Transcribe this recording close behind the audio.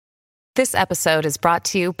This episode is brought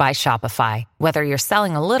to you by Shopify. Whether you're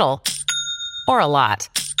selling a little or a lot,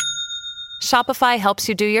 Shopify helps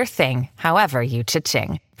you do your thing, however you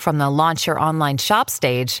cha-ching. From the launch your online shop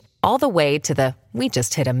stage, all the way to the we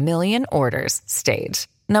just hit 1 million orders stage.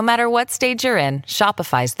 No matter what stage you're in,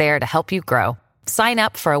 Shopify's there to help you grow. Sign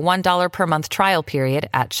up for a $1 per month trial period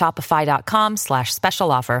at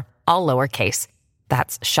shopify.com/special offer, all lowercase.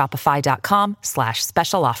 That's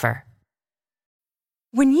shopify.com/special offer.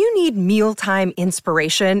 When you need mealtime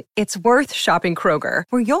inspiration, it's worth shopping Kroger,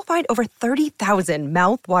 where you'll find over 30,000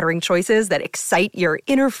 mouth-watering choices that excite your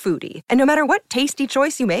inner foodie. And no matter what tasty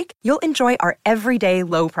choice you make, you'll enjoy our everyday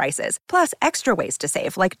low prices, plus extra ways to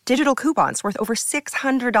save, like digital coupons worth over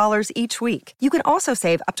 $600 each week. You can also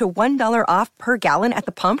save up to $1 off per gallon at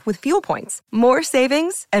the pump with fuel points. More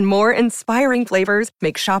savings and more inspiring flavors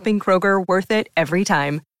make shopping Kroger worth it every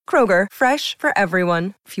time. Kroger, fresh for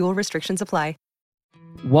everyone. Fuel restrictions apply.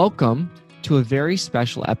 Welcome to a very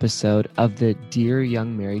special episode of the Dear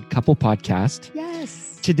Young Married Couple podcast.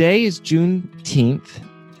 Yes. Today is Juneteenth,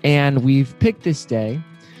 and we've picked this day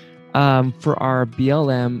for our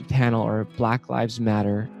BLM panel, or Black Lives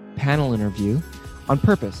Matter panel interview on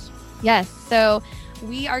purpose. Yes. So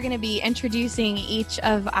we are going to be introducing each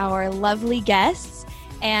of our lovely guests.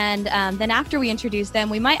 And then after we introduce them,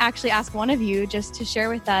 we might actually ask one of you just to share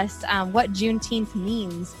with us what Juneteenth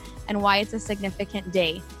means and why it's a significant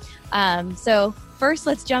day. So first,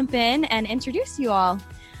 let's jump in and introduce you all.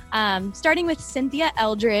 Starting with Cynthia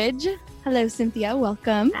Eldridge. Hello, Cynthia.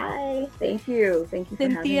 Welcome. Hi. Thank you. Thank you for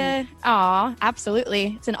having me. Aw,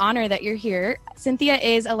 absolutely. It's an honor that you're here. Cynthia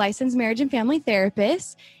is a licensed marriage and family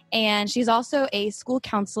therapist, and she's also a school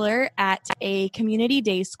counselor at a community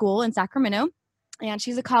day school in Sacramento. And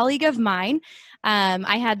she's a colleague of mine.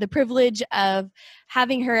 I had the privilege of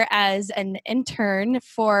having her as an intern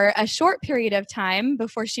for a short period of time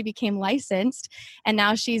before she became licensed. And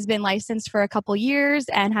now she's been licensed for a couple years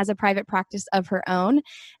and has a private practice of her own.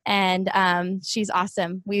 And she's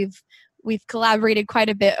awesome. We've collaborated quite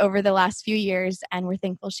a bit over the last few years, and we're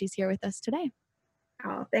thankful she's here with us today.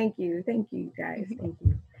 Oh, thank you. Thank you, guys. Thank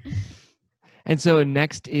you. And so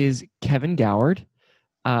next is Kevin Goward.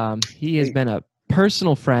 He has been a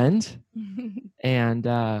personal friend, and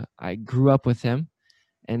I grew up with him,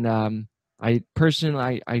 and I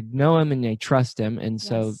know him and I trust him, and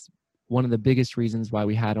so one of the biggest reasons why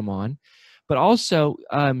we had him on. But also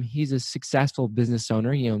he's a successful business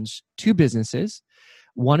owner. He owns 2 businesses,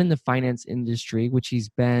 one in the finance industry, which he's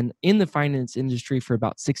been in the finance industry for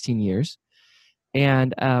about 16 years,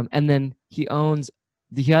 and then he owns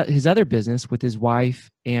his other business with his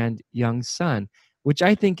wife and young son, which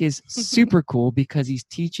I think is super cool because he's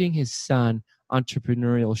teaching his son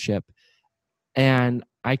entrepreneurship. And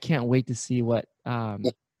I can't wait to see what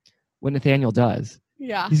Nathaniel does.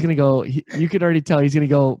 Yeah. He's going to go, you could already tell he's going to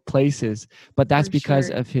go places, but that's For because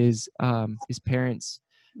sure. of his parents'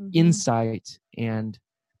 insight and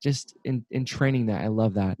just in training that. I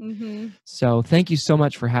love that. So thank you so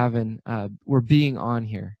much for being on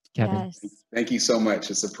here, Kevin. Yes. Thank you so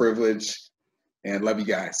much. It's a privilege. And love you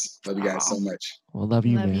guys. Love you guys so much. Well, love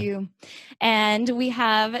you, man. You. And we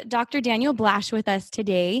have Dr. Daniel Blash with us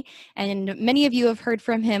today. And many of you have heard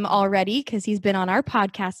from him already because he's been on our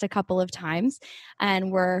podcast a couple of times.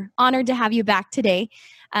 And we're honored to have you back today.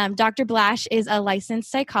 Dr. Blash is a licensed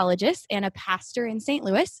psychologist and a pastor in St.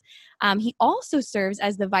 Louis. He also serves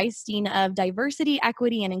as the Vice Dean of Diversity,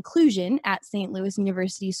 Equity, and Inclusion at St. Louis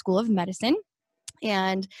University School of Medicine.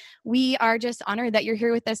 And we are just honored that you're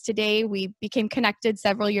here with us today. We became connected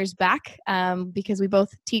several years back because we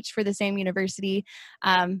both teach for the same university.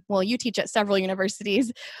 Well, you teach at several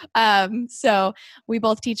universities. So we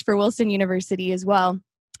both teach for Wilson University as well.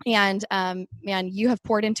 And man, you have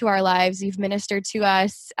poured into our lives. You've ministered to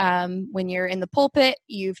us when you're in the pulpit.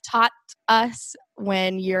 You've taught us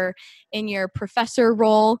when you're in your professor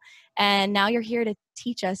role. And now you're here to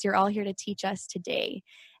teach us. You're all here to teach us today.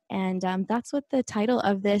 And that's what the title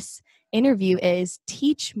of this interview is,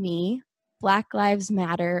 Teach Me, Black Lives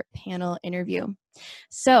Matter panel interview.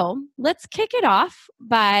 So let's kick it off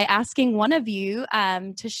by asking one of you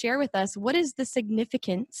to share with us, what is the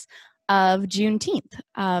significance of Juneteenth?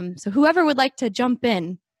 So whoever would like to jump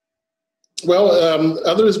in. Well,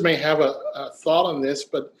 others may have a thought on this,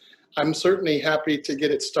 but I'm certainly happy to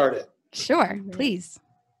get it started. Sure, please.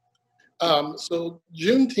 So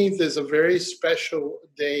Juneteenth is a very special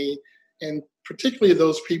day, and particularly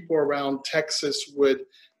those people around Texas would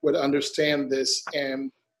understand this.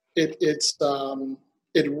 And it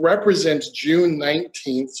represents June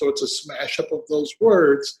 19th, so it's a smash up of those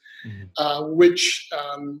words, which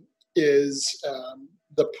is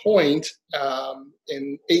the point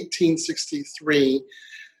in 1863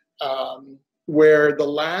 where the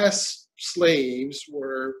last slaves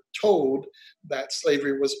were told that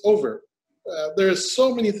slavery was over. There's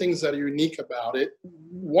so many things that are unique about it.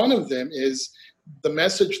 One of them is the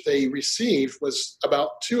message they received was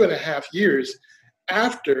about 2.5 years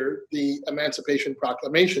after the Emancipation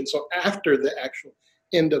Proclamation, so after the actual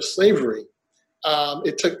end of slavery.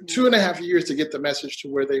 It took 2.5 years to get the message to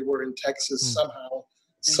where they were in Texas somehow,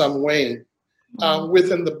 some way.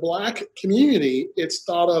 Within the Black community, it's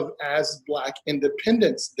thought of as Black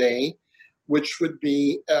Independence Day, which would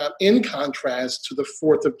be in contrast to the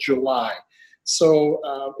 4th of July.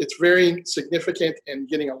 So it's very significant and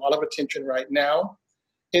getting a lot of attention right now.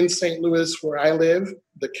 In St. Louis, where I live,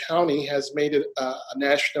 the county has made it a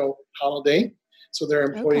national holiday. So their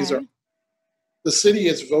employees are, the city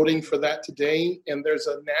is voting for that today, and there's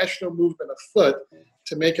a national movement afoot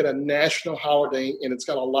to make it a national holiday, and it's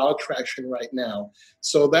got a lot of traction right now.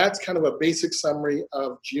 So that's kind of a basic summary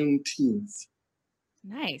of Juneteenth.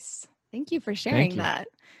 Nice. Thank you for sharing that.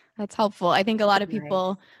 That's helpful. I think a lot of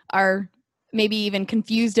people are maybe even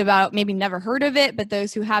confused about, maybe never heard of it, but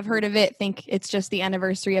those who have heard of it think it's just the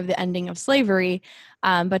anniversary of the ending of slavery.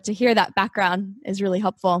 But to hear that background is really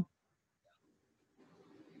helpful.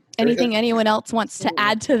 Anything anyone else wants to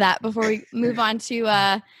add to that before we move on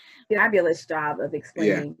to fabulous job of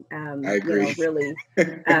explaining I agree. really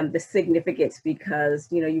the significance, because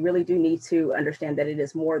you really do need to understand that it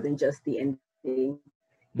is more than just the ending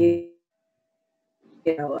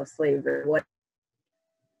of slavery.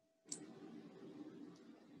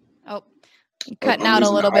 Cutting out a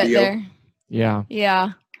little bit there. Yeah.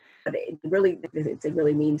 But it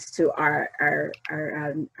really means to our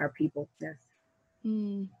people. Yes.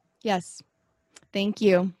 Yes. Thank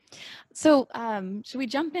you. So, should we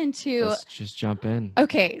jump into? Let's just jump in.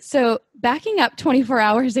 Okay. So, backing up 24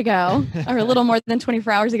 hours ago, or a little more than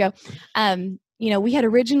 24 hours ago, we had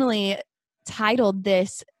originally titled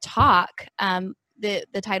this talk, the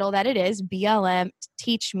title that it is, BLM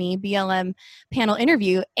Teach Me, BLM panel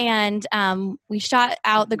interview. And we shot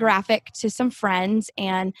out the graphic to some friends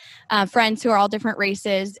and friends who are all different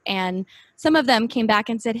races. And some of them came back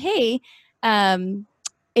and said, hey,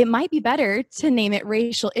 it might be better to name it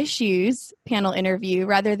Racial Issues Panel Interview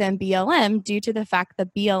rather than BLM, due to the fact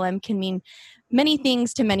that BLM can mean many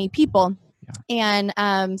things to many people. Yeah.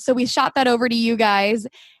 And so we shot that over to you guys.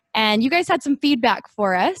 And you guys had some feedback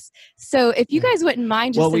for us. So if you guys wouldn't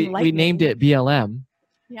mind just we named it BLM.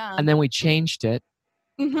 Yeah. And then we changed it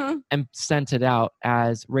and sent it out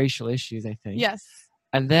as Racial Issues, I think. Yes.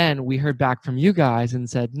 And then we heard back from you guys and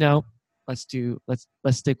said, no, let's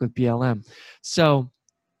stick with BLM. So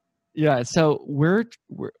so we're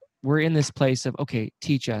in this place of, okay,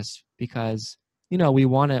 teach us, because we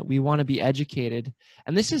want to be educated.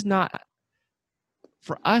 And this is not,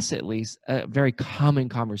 for us at least, a very common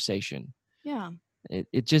conversation. Yeah.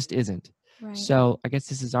 It just isn't. Right. So I guess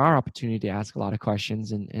this is our opportunity to ask a lot of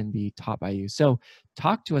questions and be taught by you. So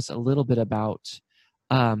talk to us a little bit about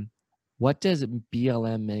what does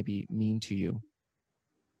BLM maybe mean to you?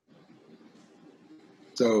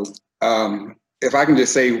 So if I can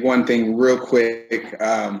just say one thing real quick,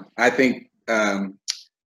 I think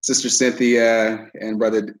Sister Cynthia and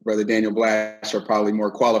Brother Daniel Blash are probably more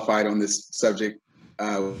qualified on this subject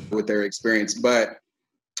with their experience. But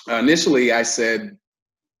initially I said,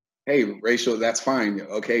 hey, racial, that's fine.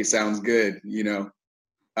 Okay, sounds good,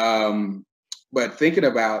 But thinking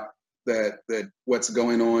about the what's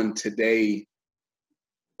going on today,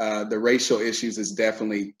 the racial issues is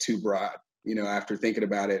definitely too broad. After thinking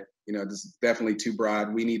about it, this is definitely too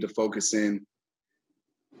broad. We need to focus in,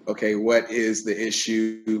 okay, what is the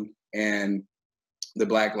issue? And the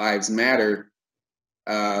Black Lives Matter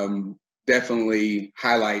definitely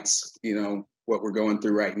highlights, what we're going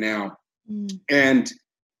through right now. And,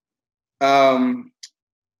 as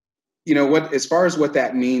far as what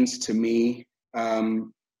that means to me,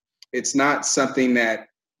 it's not something that,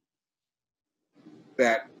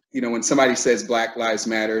 when somebody says Black Lives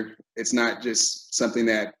Matter, it's not just something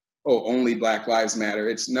that, only Black Lives Matter.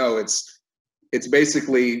 It's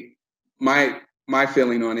basically my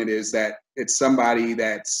feeling on it is that it's somebody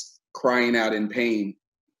that's crying out in pain.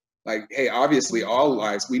 Like, hey, obviously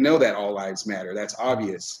we know that all lives matter. That's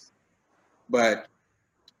obvious. But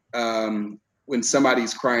when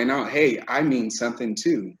somebody's crying out, hey, I mean something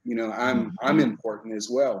too. I'm important as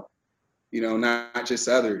well. Not just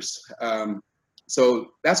others.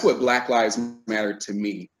 So that's what Black Lives Matter to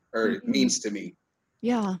me, or it means to me.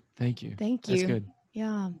 Yeah. Thank you. Thank you. That's good.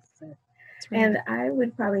 Yeah. right. And I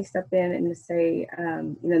would probably step in and say,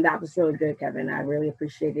 that was really good, Kevin. I really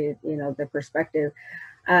appreciated, the perspective.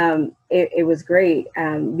 It was great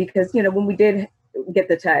because, when we did get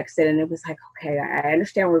the text and it was like, okay, I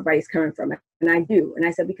understand where everybody's coming from. And I do. And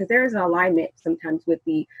I said, because there is an alignment sometimes with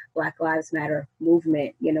the Black Lives Matter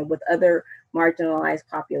movement, with other marginalized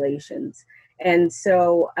populations. And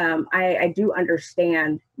so I do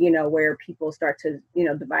understand, where people start to,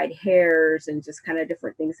 divide hairs and just kind of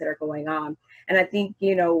different things that are going on. And I think,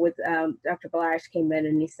 with Dr. Blash came in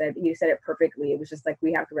and you said it perfectly. It was just like,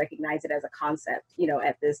 we have to recognize it as a concept,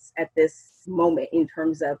 at this moment in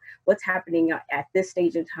terms of what's happening at this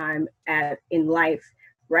stage in time in life,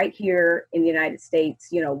 right here in the United States,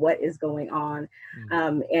 what is going on,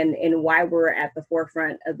 and why we're at the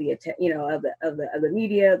forefront of the of the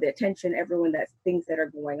media, the attention, everyone, that's things that are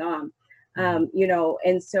going on,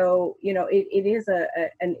 and so it is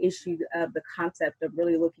an issue of the concept of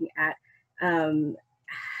really looking at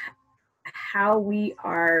how we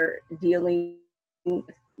are dealing,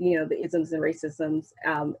 the isms and racisms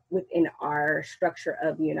within our structure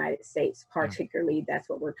of the United States, particularly. That's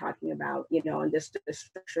what we're talking about, and just the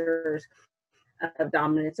structures of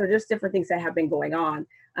dominance, or just different things that have been going on,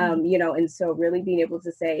 and so really being able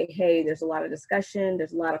to say, hey, there's a lot of discussion,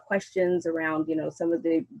 there's a lot of questions around, some of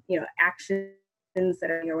the, actions that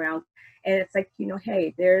are around. And it's like,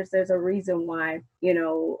 hey, there's a reason why,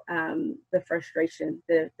 the frustration,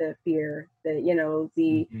 the fear, the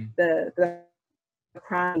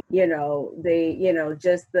crime,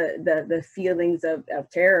 just the feelings of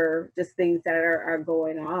terror, just things that are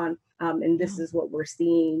going on. And this is what we're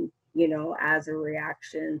seeing, as a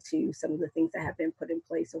reaction to some of the things that have been put in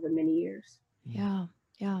place over many years. Yeah.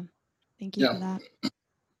 Thank you for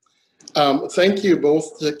that. Thank you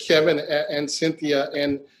both to Kevin and Cynthia.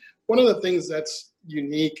 And one of the things that's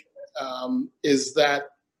unique is that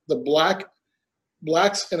the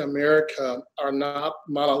Blacks in America are not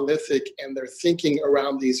monolithic in their thinking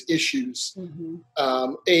around these issues.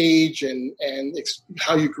 Age and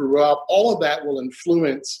how you grew up, all of that will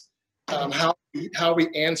influence how we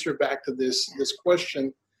answer back to this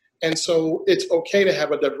question. And so it's okay to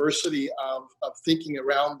have a diversity of thinking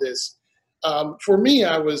around this. For me,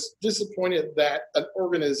 I was disappointed that an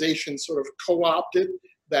organization sort of co-opted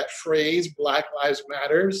that phrase, Black Lives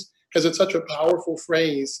Matters, because it's such a powerful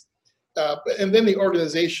phrase. And then the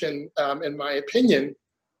organization, in my opinion,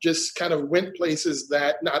 just kind of went places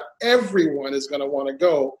that not everyone is going to want to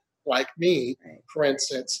go, like me, for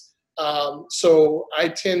instance. So I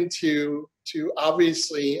tend to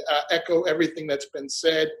obviously echo everything that's been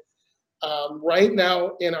said. Right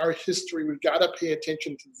now in our history, we've got to pay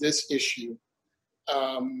attention to this issue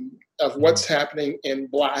of what's happening in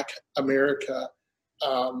Black America.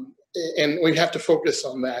 And we have to focus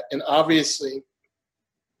on that. And obviously,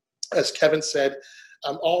 as Kevin said,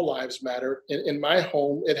 all lives matter. In my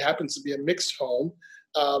home, it happens to be a mixed home.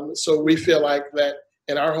 So we feel like that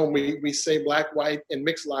in our home, we say Black, white, and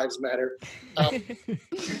mixed lives matter.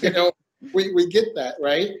 We get that,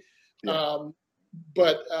 right? Yeah.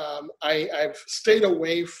 But I've stayed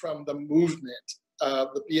away from the movement,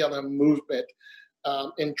 the BLM movement,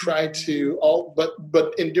 and tried to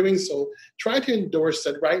but in doing so, try to endorse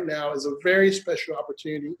that right now is a very special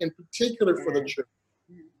opportunity, in particular for the church.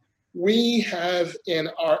 We have in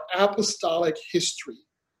our apostolic history,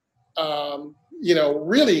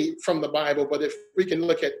 really from the Bible, but if we can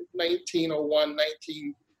look at 1901,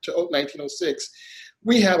 1906,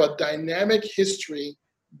 we have a dynamic history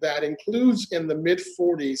that includes in the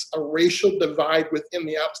mid-40s a racial divide within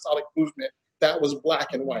the apostolic movement that was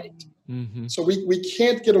Black and white. So we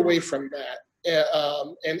can't get away from that.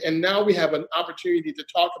 And now we have an opportunity to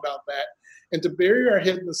talk about that and to bury our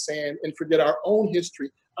head in the sand and forget our own history.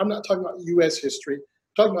 I'm not talking about U.S. history. I'm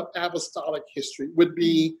talking about apostolic history would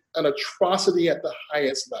be an atrocity at the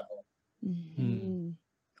highest level.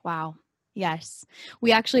 Wow. Yes.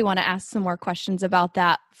 We actually want to ask some more questions about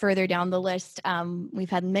that further down the list. We've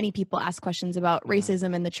had many people ask questions about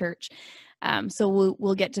racism in the church. So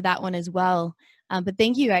we'll get to that one as well. But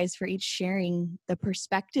thank you guys for each sharing the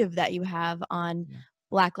perspective that you have on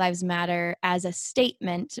Black Lives Matter as a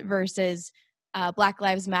statement versus Black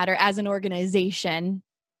Lives Matter as an organization.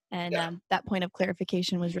 And that point of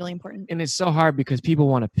clarification was really important. And it's so hard because people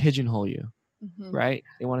want to pigeonhole you, right?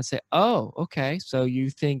 They want to say, oh, okay, so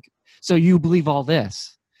you believe all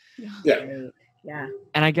this. Yeah.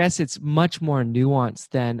 And I guess it's much more nuanced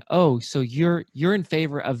than, oh, so you're in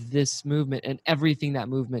favor of this movement and everything that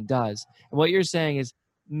movement does. And what you're saying is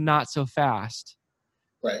not so fast.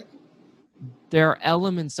 Right. There are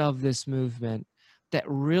elements of this movement, that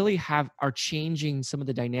really are changing some of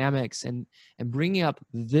the dynamics and bringing up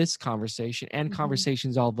this conversation and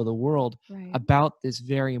conversations all over the world about this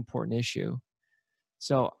very important issue.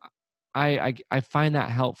 So I find that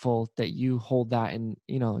helpful that you hold that, and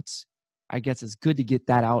I guess it's good to get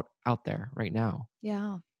that out there right now.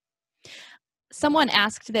 Yeah. Someone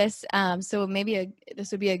asked this, so maybe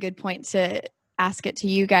this would be a good point to ask it to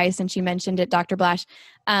you guys since you mentioned it, Dr. Blash.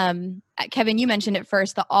 Kevin, you mentioned it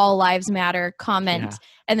first, the all lives matter comment. Yeah.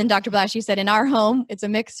 And then Dr. Blash, you said in our home, it's a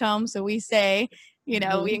mixed home. So we say,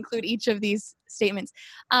 we include each of these statements.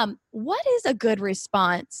 What is a good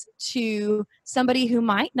response to somebody who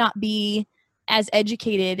might not be as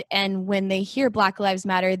educated, and when they hear Black Lives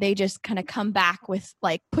Matter, they just kind of come back with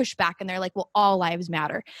like pushback and they're like, well, all lives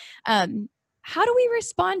matter. How do we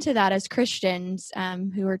respond to that as Christians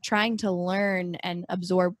who are trying to learn and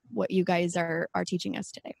absorb what you guys are teaching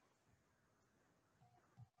us today?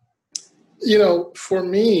 For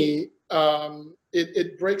me,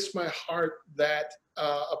 it breaks my heart that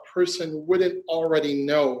a person wouldn't already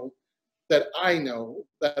know that I know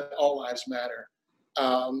that all lives matter.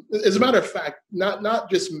 As a matter of fact,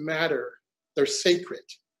 not just matter, they're sacred.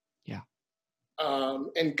 Yeah.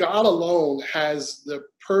 And God alone has the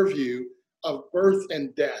purview of birth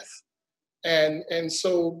and death. And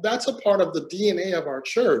so that's a part of the DNA of our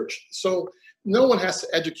church. So no one has to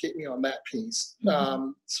educate me on that piece.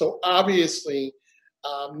 So obviously,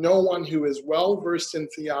 no one who is well-versed in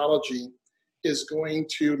theology is going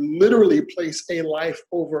to literally place a life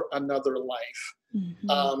over another life.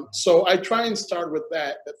 So I try and start with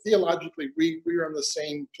that theologically, we are on the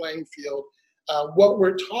same playing field. What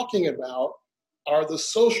we're talking about are the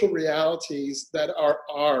social realities that are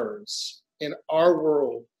ours in our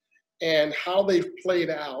world and how they've played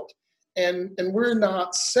out. And we're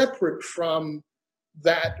not separate from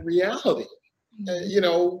that reality.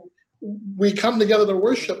 We come together to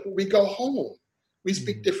worship, we go home. We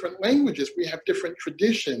speak different languages, we have different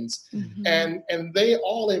traditions, and they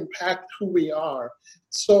all impact who we are.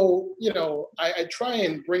 So, I try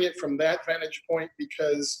and bring it from that vantage point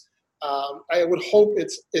because I would hope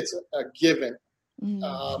it's a given.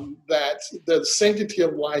 That the sanctity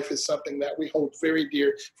of life is something that we hold very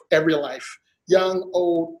dear for every life, young,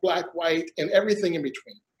 old, black, white, and everything in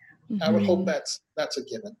between. I would hope that's a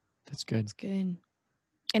given. That's good. That's good.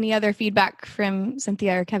 Any other feedback from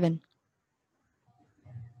Cynthia or Kevin?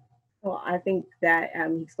 Well, I think that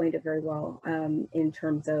he explained it very well in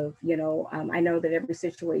terms of, I know that every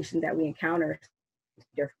situation that we encounter is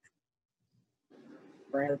different.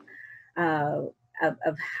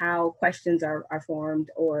 Of how questions are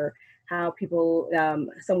formed or how people,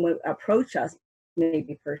 someone approach us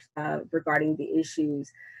maybe first regarding the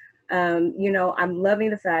issues. I'm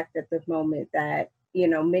loving the fact at this moment that,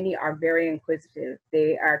 many are very inquisitive.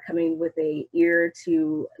 They are coming with an ear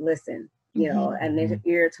to listen, and an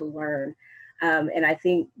ear to learn. And I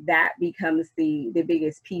think that becomes the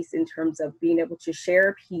biggest piece in terms of being able to share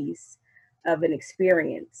a piece of an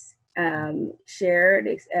experience. Shared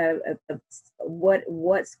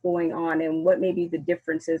what's going on and what maybe the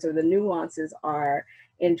differences or the nuances are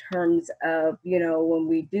in terms of, when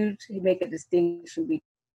we do make a distinction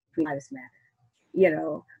between lives matter.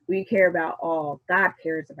 We care about all. God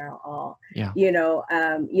cares about all. Yeah.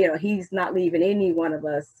 He's not leaving any one of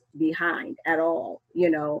us behind at all.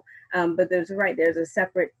 But there's a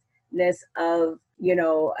separateness of,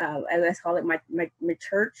 let's call it my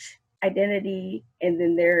church identity, and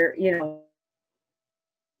then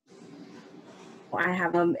I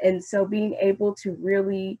have and so being able to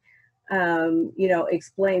really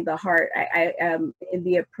explain the heart I in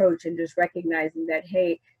the approach, and just recognizing that,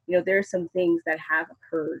 hey, there are some things that have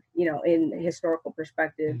occurred in historical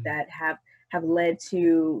perspective that have led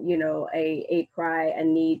to a cry, a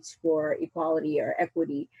need for equality or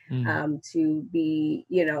equity to be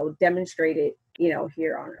demonstrated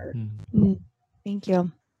here on earth. Thank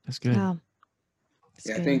you. That's good. Wow.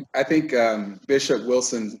 Yeah, I think Bishop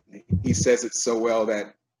Wilson, he says it so well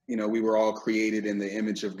that we were all created in the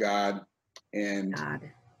image of God, and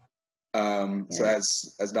so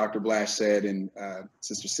as Dr. Blash said, and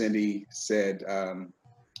Sister Cindy said,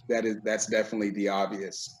 that's definitely the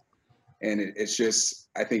obvious, and it's just,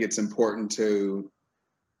 I think it's important to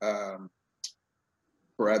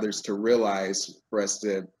for others to realize, for us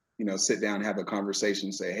to sit down and have a conversation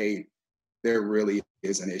and say, hey, there really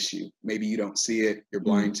is an issue. Maybe you don't see it, you're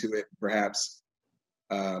blind to it, perhaps,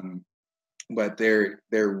 but there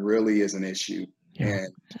really is an issue,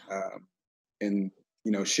 and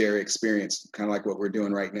share experience, kind of like what we're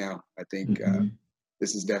doing right now. I think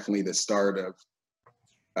this is definitely the start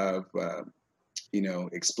of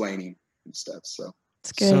explaining and stuff. So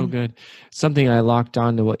It's good. So good. Something I locked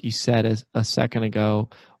on to what you said a second ago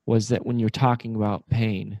was that when you're talking about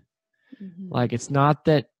pain, like it's not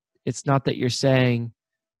that you're saying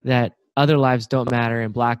that other lives don't matter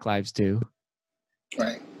and Black lives do.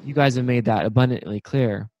 Right. You guys have made that abundantly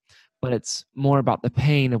clear, but it's more about the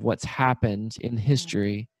pain of what's happened in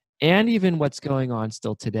history and even what's going on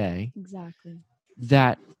still today. Exactly.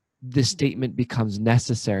 That this statement becomes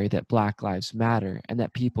necessary, that Black lives matter, and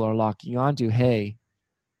that people are locking onto, hey,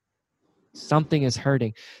 something is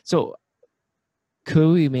hurting. So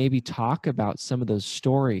could we maybe talk about some of those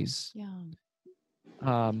stories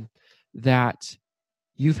that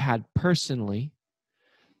you've had personally,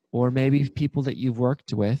 or maybe people that you've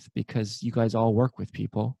worked with, because you guys all work with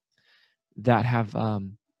people that have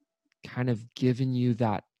kind of given you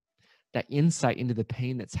that insight into the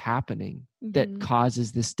pain that's happening that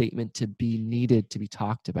causes this statement to be needed to be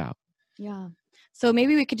talked about? Yeah. So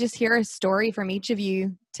maybe we could just hear a story from each of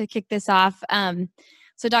you to kick this off.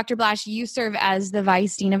 So Dr. Blash, you serve as the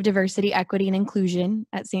Vice Dean of Diversity, Equity, and Inclusion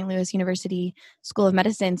at St. Louis University School of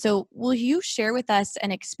Medicine. So will you share with us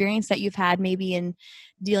an experience that you've had maybe in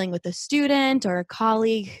dealing with a student or a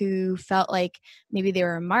colleague who felt like maybe they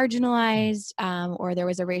were marginalized or there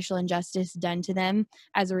was a racial injustice done to them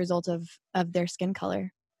as a result of their skin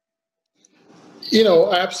color?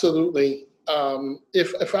 Absolutely.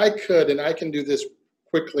 If I could, and I can do this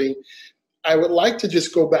quickly, I would like to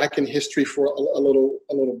just go back in history for a little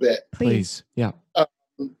bit. Please. Yeah.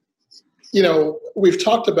 We've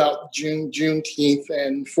talked about Juneteenth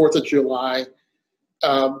and 4th of July,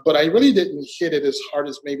 but I really didn't hit it as hard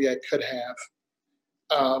as maybe I could have.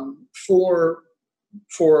 For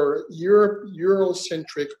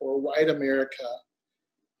Eurocentric or white America,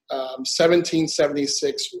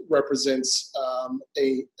 1776 represents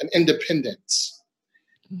an independence.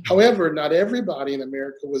 However, not everybody in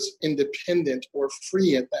America was independent or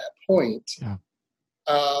free at that point. Yeah.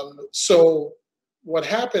 So what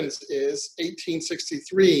happens is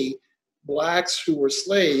 1863, Blacks who were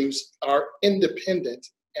slaves are independent.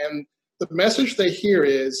 And the message they hear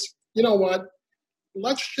is, you know what,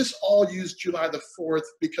 let's just all use July the 4th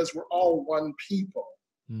because we're all one people.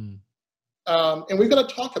 And we've got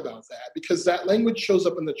to talk about that because that language shows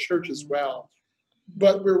up in the church as well.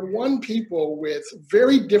 But we're one people with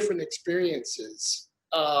very different experiences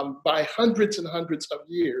by hundreds and hundreds of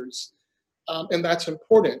years. And that's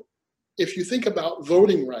important. If you think about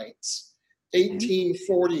voting rights,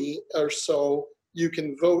 1840 or so, you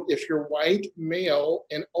can vote if you're white, male,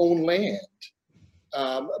 and own land.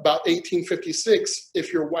 About 1856,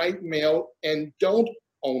 if you're white, male, and don't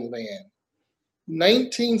own land.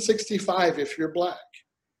 1965, if you're Black.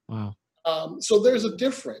 Wow. So there's a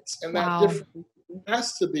difference, and that Wow. difference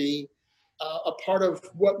has to be a part of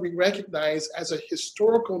what we recognize as a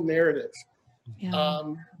historical narrative.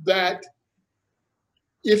 That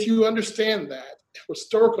if you understand that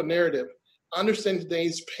historical narrative, understand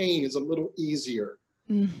today's pain is a little easier.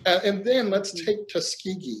 And then let's take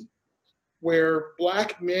Tuskegee, where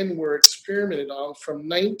Black men were experimented on from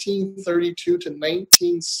 1932 to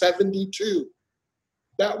 1972.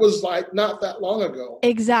 That was like not that long ago.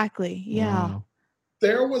 Exactly. Yeah. Wow.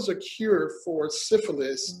 There was a cure for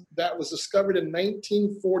syphilis that was discovered in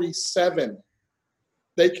 1947.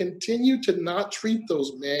 They continued to not treat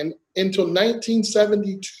those men until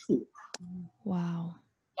 1972. Wow.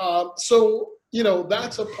 So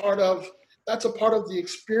that's a part of the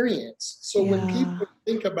experience. So when people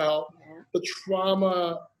think about the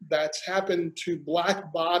trauma that's happened to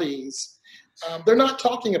Black bodies, they're not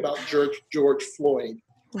talking about George Floyd.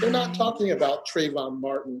 They're not talking about Trayvon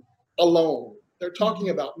Martin alone. They're talking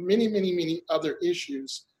about many, many, many other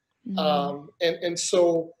issues. And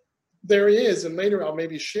so there is, and later I'll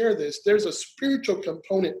maybe share this, there's a spiritual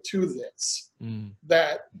component to this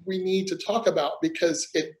that we need to talk about because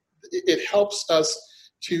it helps us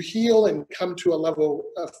to heal and come to a level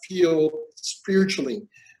of feel spiritually.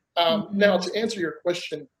 Now, to answer your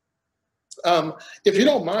question, if you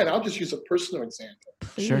don't mind, I'll just use a personal example.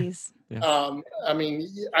 Please. Sure. Yeah.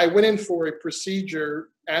 I went in for a procedure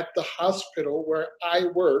at the hospital where I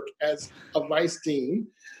work as a vice dean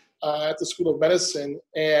at the School of Medicine,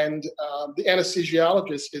 and the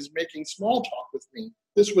anesthesiologist is making small talk with me.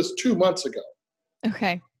 This was 2 months ago.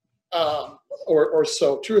 Okay. Or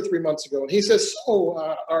so, 2 or 3 months ago. And he says, so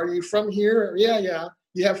are you from here? Yeah.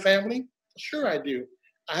 You have family? Sure, I do.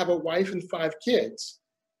 I have a wife and 5 kids.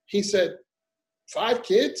 He said, 5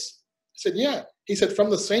 kids? I said, yeah. He said, from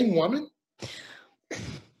the same woman?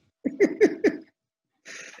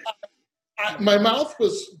 My mouth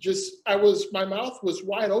was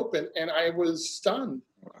wide open and I was stunned.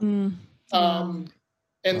 So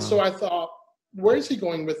I thought, where is he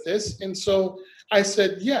going with this? And so I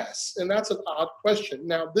said, yes. And that's an odd question.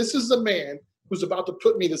 Now, this is the man who's about to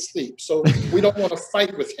put me to sleep. So we don't want to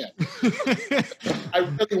fight with him. I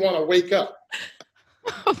really want to wake up.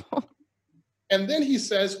 And then he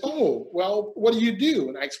says, oh, well, what do you do?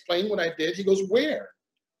 And I explained what I did. He goes, where?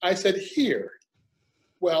 I said, here.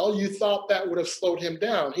 Well, you thought that would have slowed him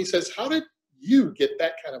down. He says, how did you get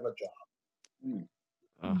that kind of a job?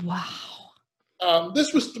 Wow.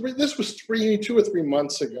 This was 2 or 3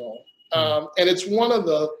 months ago. And it's one of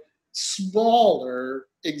the smaller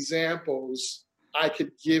examples I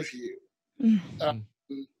could give you.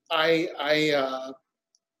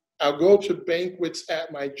 I'll go to banquets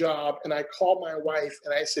at my job, and I call my wife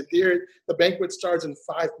and I said, dear, the banquet starts in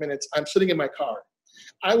 5 minutes. I'm sitting in my car.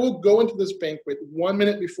 I will go into this banquet 1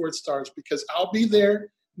 minute before it starts because I'll be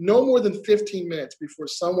there no more than 15 minutes before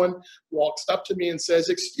someone walks up to me and says,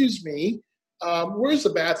 excuse me, where's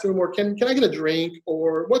the bathroom? Or can I get a drink?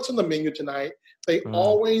 Or what's on the menu tonight? They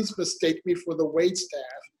always mistake me for the wait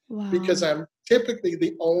staff because I'm typically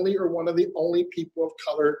the only or one of the only people of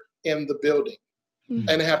color in the building. And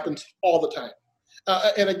it happens all the time.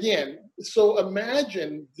 And again, so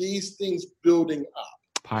imagine these things building up.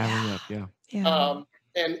 Piling up,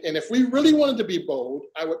 And if we really wanted to be bold,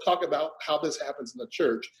 I would talk about how this happens in the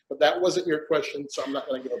church. But that wasn't your question, so I'm not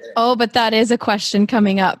going to go there. Oh, but that is a question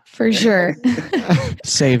coming up for sure.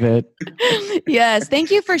 Save it. Yes. Thank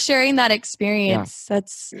you for sharing that experience. Yeah.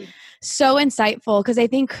 That's so insightful because I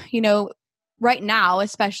think, right now,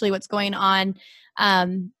 especially what's going on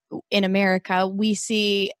in America, we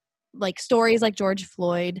see like stories like George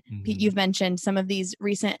Floyd. You've mentioned some of these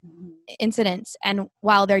recent incidents, and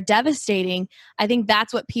while they're devastating, I think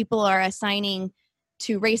that's what people are assigning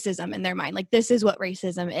to racism in their mind. Like, this is what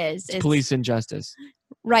racism is. It's police injustice.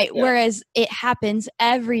 Right. Yeah. Whereas it happens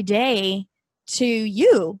every day to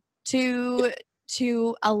you,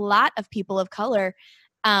 to a lot of people of color,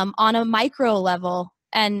 on a micro level,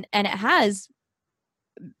 and it has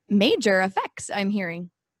major effects, I'm hearing.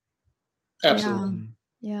 Absolutely.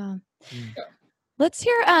 Yeah. Let's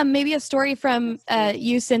hear maybe a story from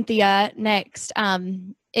you, Cynthia, next.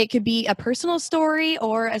 It could be a personal story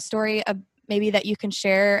or a story of maybe that you can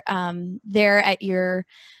share there at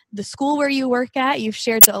the school where you work at. You've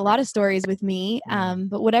shared a lot of stories with me,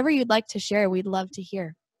 but whatever you'd like to share, we'd love to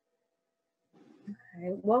hear.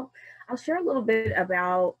 Okay. Well, I'll share a little bit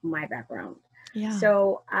about my background. Yeah.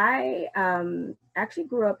 So I actually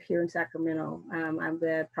grew up here in Sacramento. I'm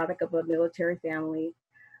the product of a military family.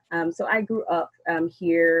 So I grew up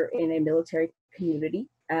here in a military community,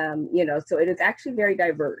 so it is actually very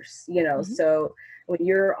diverse, so when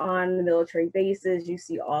you're on military bases, you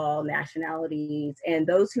see all nationalities, and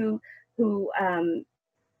those who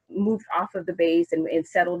moved off of the base and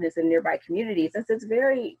settled in nearby communities. It's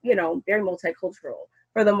very, very multicultural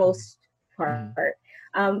for the most part.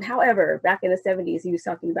 However, back in the 70s, he was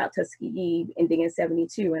talking about Tuskegee ending in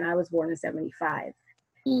 72, and I was born in 75.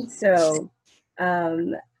 So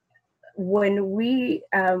when we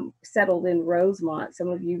settled in Rosemont, some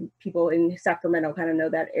of you people in Sacramento kind of know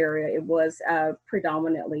that area. It was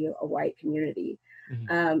predominantly a white community.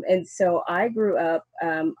 And so I grew up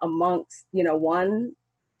amongst, one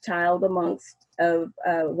child amongst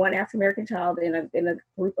one African-American child in a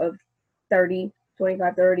group of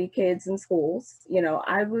 25, 30 kids in schools.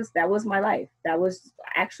 That was my life. That was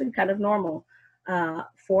actually kind of normal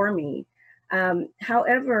for me.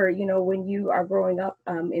 However, when you are growing up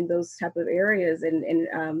in those type of areas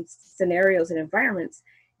and scenarios and environments,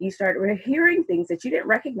 you start hearing things that you didn't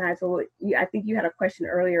recognize. Well, I think you had a question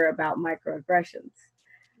earlier about microaggressions.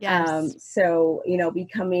 Yes. So,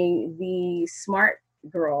 becoming the smart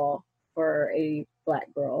girl for a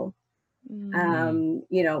Black girl,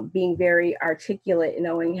 being very articulate,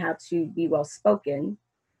 knowing how to be well spoken.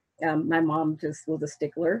 My mom just was a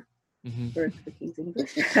stickler for the King's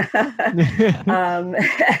English.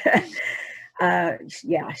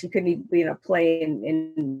 She couldn't even, play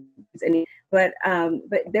in any. But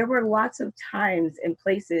there were lots of times and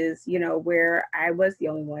places, where I was the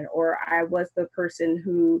only one, or I was the person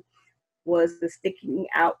who was the sticking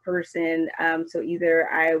out person. So either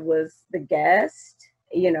I was the guest,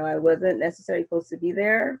 I wasn't necessarily supposed to be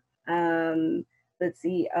there.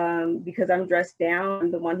 Because I'm dressed down,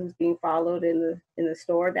 I'm the one who's being followed in the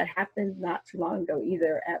store. That happened not too long ago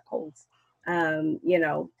either at Kohl's.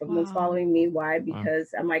 Someone's following me. Why?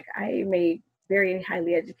 Because I'm like, I am a very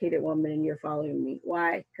highly educated woman and you're following me.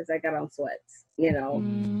 Why? Because I got on sweats,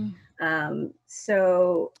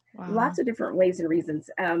 So lots of different ways and reasons.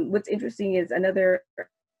 What's interesting is another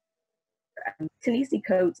Ta-Nehisi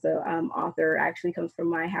Coates, the author, actually comes from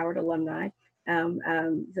my Howard alumni. He's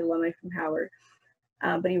an alumni from Howard.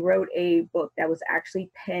 But he wrote a book that was actually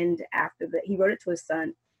penned he wrote it to his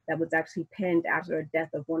son, that was actually penned after the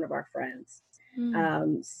death of one of our friends. His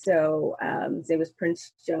name was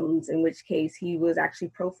Prince Jones, in which case he was actually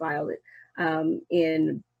profiled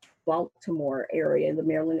in Baltimore area, in the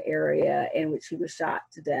Maryland area, in which he was shot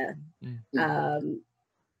to death.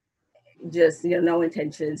 Just, no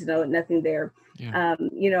intentions, nothing there. Yeah.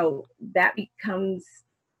 That becomes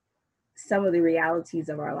some of the realities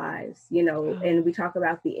of our lives, and we talk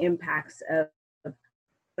about the impacts of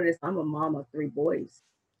I'm a mom of 3 boys.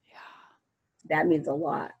 That means a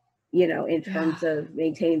lot, in terms of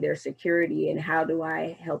maintaining their security, and how do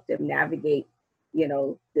I help them navigate,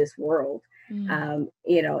 this world, and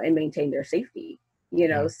maintain their safety,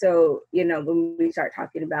 So, when we start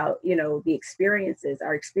talking about, the experiences,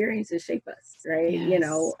 our experiences shape us, right?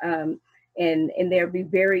 And there'll be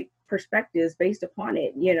very perspectives based upon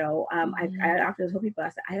it. I often tell people,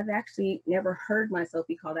 I have actually never heard myself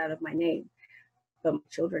be called out of my name, but my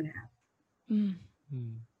children have.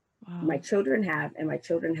 Wow. My children have, and my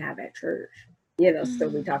children have at church. So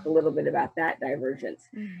we talk a little bit about that divergence.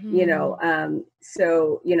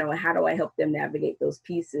 So how do I help them navigate those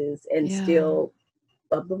pieces and still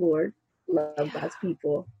love the Lord, love God's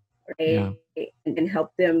people, right? And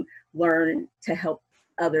help them learn to help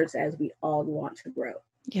others as we all want to grow.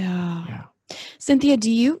 Yeah. Cynthia,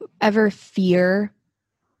 do you ever fear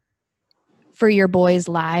for your boys'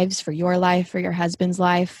 lives, for your life, for your husband's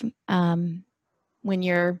life, when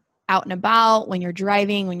you're out and about, when you're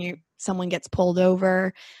driving, when someone gets pulled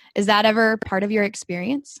over? Is that ever part of your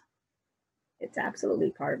experience? It's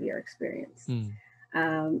absolutely part of your experience.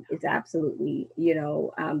 It's absolutely,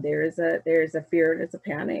 there is a fear, there's a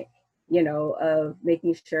panic, of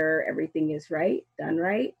making sure everything is done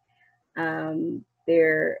right.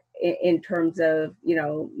 They're in terms of,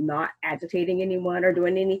 not agitating anyone or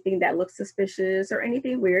doing anything that looks suspicious or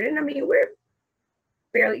anything weird. And I mean, we're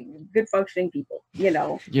fairly good functioning people,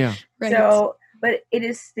 Yeah. Right. So, but it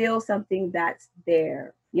is still something that's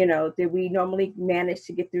there. Did we normally manage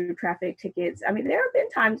to get through traffic tickets? I mean, there have been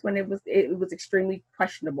times when it was extremely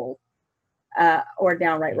questionable, or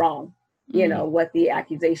downright wrong, what the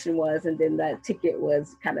accusation was. And then the ticket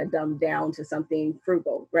was kind of dumbed down to something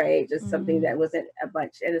frugal, right? Just something that wasn't a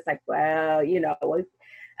bunch. And it's like, well,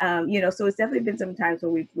 so it's definitely been some times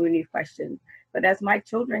when we've questioned. But as my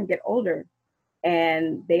children get older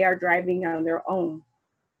and they are driving on their own,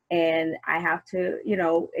 and I have to,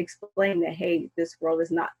 explain that, hey, this world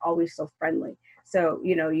is not always so friendly. So,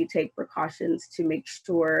 you take precautions to make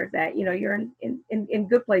sure that, you're in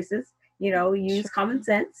good places, use common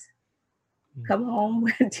sense, come home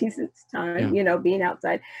with decent time, being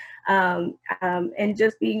outside, and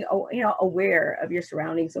just being, aware of your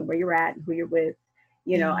surroundings and where you're at and who you're with.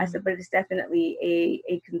 I said, but it's definitely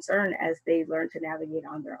a concern as they learn to navigate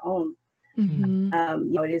on their own.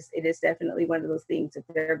 It is definitely one of those things. If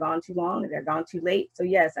they're gone too long, if they're gone too late. So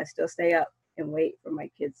yes, I still stay up and wait for my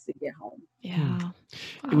kids to get home. Yeah.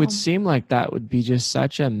 It would seem like that would be just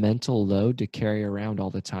such a mental load to carry around all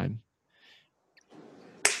the time.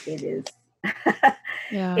 It is.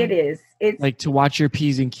 Yeah. It is. It's like to watch your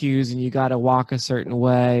P's and Q's, and you got to walk a certain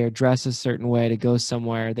way or dress a certain way to go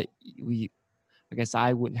somewhere that I guess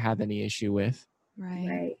I wouldn't have any issue with.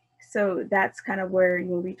 Right. So that's kind of where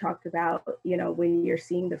we talked about, when you're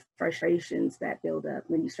seeing the frustrations that build up,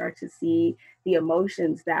 when you start to see the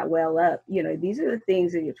emotions that well up, these are the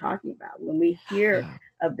things that you're talking about. When we hear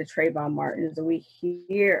of the Trayvon Martins, and we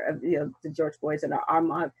hear of, the George Floyds and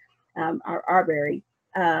our Arbery,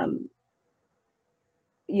 that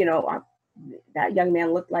young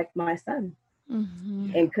man looked like my son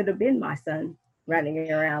and could have been my son,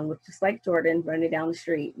 running around, looked just like Jordan, running down the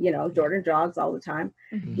street. Jordan jogs all the time.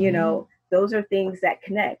 Those are things that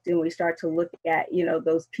connect, and we start to look at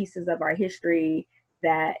those pieces of our history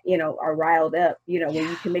that are riled up. When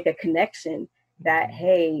you can make a connection that,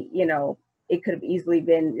 hey, it could have easily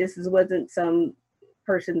been, wasn't some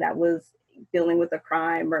person that was dealing with a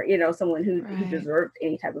crime or someone who deserved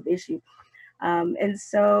any type of issue. And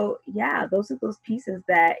so, those are those pieces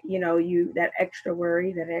that, that extra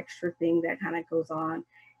worry, that extra thing that kind of goes on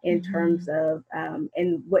in terms of,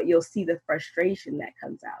 and what you'll see, the frustration that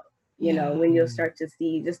comes out, when you'll start to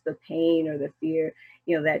see just the pain or the fear,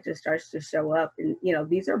 that just starts to show up. And,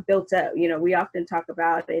 these are built up, we often talk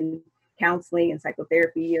about in counseling and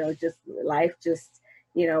psychotherapy, just life, just,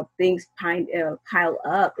 things pile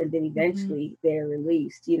up, and then eventually they're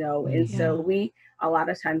released, and so we a lot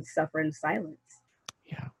of times suffer in silence.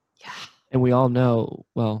 Yeah. And we all know,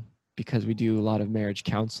 well, because we do a lot of marriage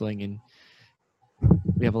counseling, and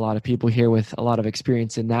we have a lot of people here with a lot of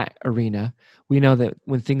experience in that arena. We know that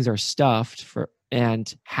when things are stuffed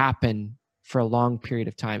and happen for a long period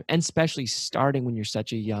of time, and especially starting when you're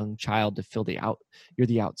such a young child, to feel you're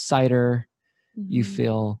the outsider, you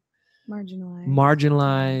feel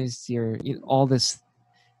marginalized, all this.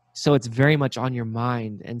 So it's very much on your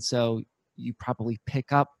mind. And so you probably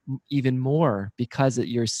pick up even more because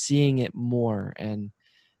you're seeing it more, and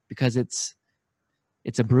because it's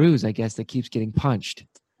a bruise, I guess, that keeps getting punched.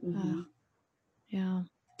 Yeah.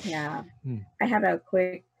 Yeah. I had a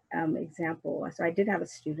quick example. So I did have a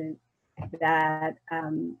student that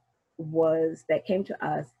came to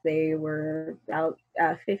us. They were about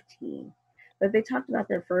 15, but they talked about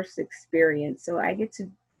their first experience. So I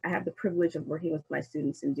have the privilege of working with my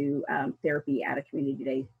students and do therapy at a community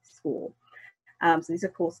day school. So these are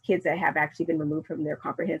cool kids that have actually been removed from their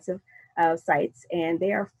comprehensive sites, and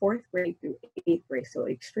they are 4th grade through 8th grade, so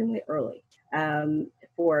extremely early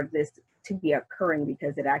for this to be occurring,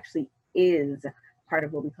 because it actually is part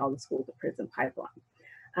of what we call the school to prison pipeline.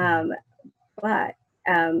 But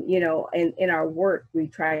in our work, we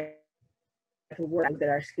try to work that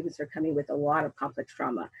our students are coming with a lot of complex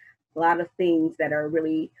trauma, a lot of things that are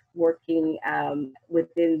really working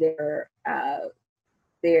within their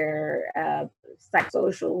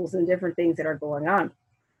psychosocials and different things that are going on.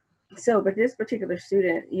 So, but this particular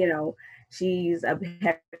student, she's a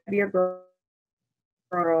heavier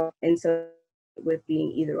girl, and so with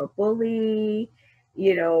being either a bully,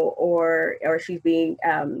 or she's being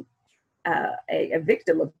a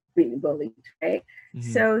victim of being bullied, right? Mm-hmm.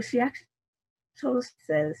 So she actually told us,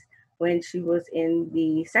 says, when she was in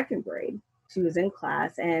the 2nd grade, she was in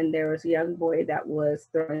class, and there was a young boy that was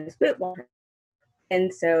throwing a spitball.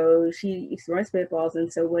 And so she throwing spitballs. And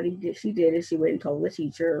so what she did is she went and told the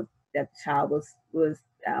teacher that the child was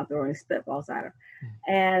throwing spitballs at her.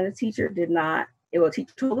 And the teacher did not,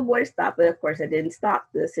 teacher told the boy to stop, but of course that didn't stop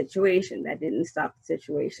the situation.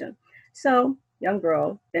 So young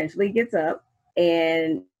girl eventually gets up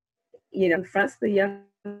and, confronts the young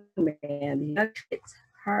man, the young hits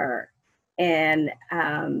her. And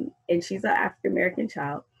she's an African-American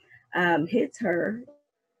child, hits her,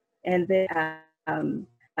 and then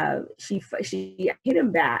she hit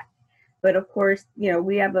him back. But of course,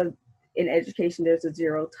 we have in education, there's a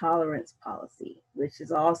 0 tolerance policy, which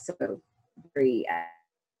is also very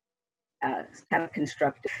kind of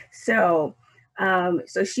constructive. So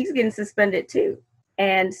she's getting suspended too.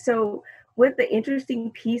 And so what the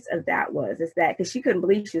interesting piece of that is that because she couldn't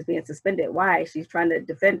believe she was being suspended. Why? She's trying to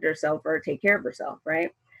defend herself or take care of herself,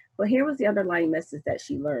 right? But here was the underlying message that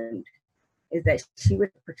she learned, is that she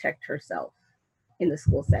would protect herself in the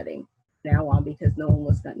school setting now on, because no one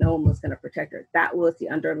was going to protect her. That was the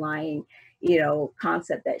underlying,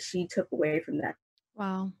 concept that she took away from that.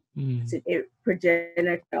 Wow. So it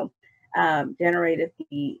generated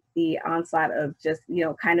the onslaught of just,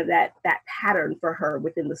 kind of that pattern for her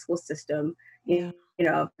within the school system. She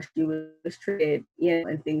was treated,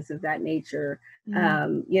 and things of that nature.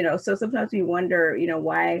 So sometimes we wonder,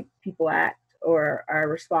 why people act or are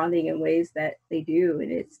responding in ways that they do.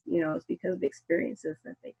 And it's, it's because of the experiences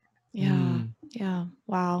that they have. Yeah.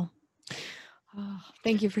 Wow. Oh,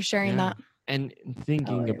 thank you for sharing that. And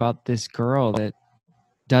thinking about this girl that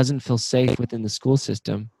doesn't feel safe within the school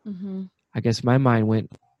system, I guess my mind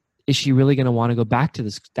went, is she really going to want to go back to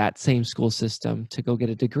that same school system to go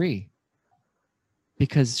get a degree?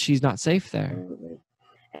 Because she's not safe there. Absolutely.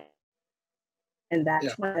 And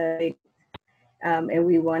that's why and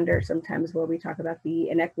we wonder sometimes where we talk about the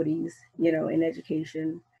inequities, in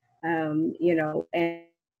education, and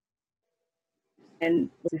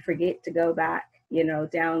we forget to go back,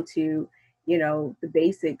 down to, the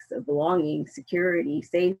basics of belonging, security,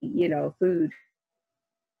 safety, food.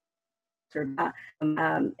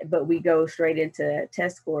 But we go straight into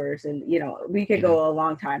test scores, and, we could go a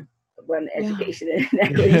long time on education and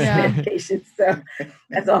inequities in education. So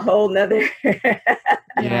that's a whole nother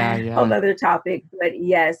whole nother topic. But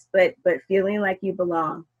yes, but feeling like you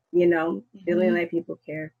belong, feeling like people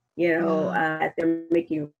care, that they're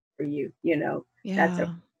making for you, that's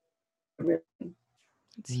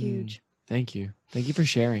it's huge. Thank you for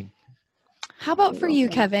sharing. How about for you,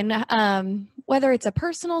 Kevin? Whether it's a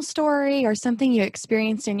personal story or something you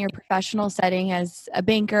experienced in your professional setting as a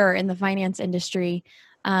banker or in the finance industry,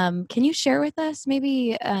 can you share with us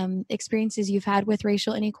maybe experiences you've had with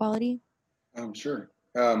racial inequality? Sure.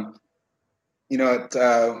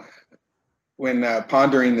 When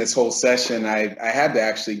pondering this whole session, I had to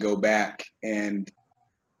actually go back and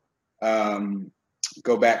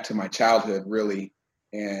go back to my childhood, really,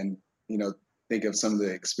 and think of some of the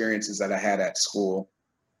experiences that I had at school.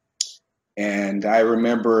 And I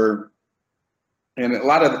remember, and a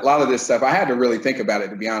lot of this stuff, I had to really think about it,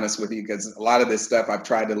 to be honest with you, because a lot of this stuff I've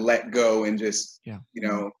tried to let go and just,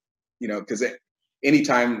 because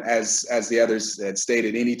anytime, as the others had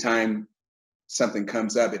stated, anytime something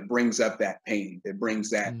comes up, it brings up that pain. It brings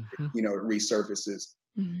that, it resurfaces.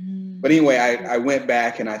 But anyway, I went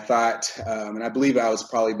back and I thought, and I believe I was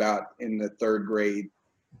probably about in the 3rd grade,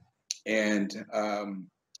 and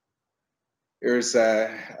there's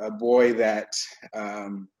a boy that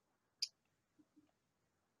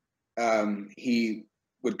he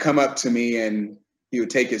would come up to me and he would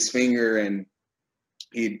take his finger and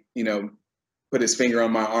he'd, put his finger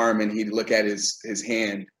on my arm and he'd look at his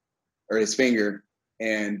hand or his finger,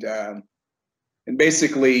 and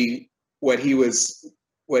basically what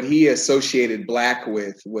he associated Black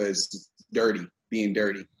with was being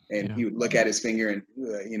dirty, and he would look at his finger and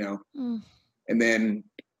and then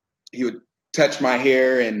he would touch my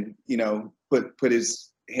hair and put his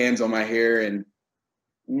hands on my hair and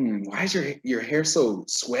why is your hair so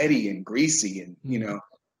sweaty and greasy, and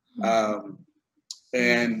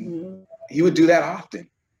and he would do that often,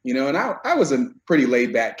 and I was a pretty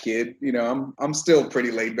laid back kid, I'm still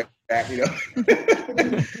pretty laid back, I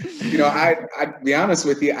be honest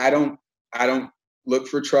with you, I don't look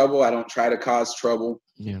for trouble, I don't try to cause trouble,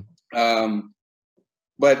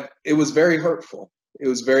 but it was very hurtful. It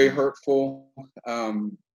was very hurtful,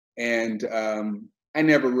 and I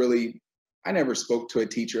never spoke to a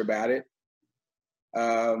teacher about it.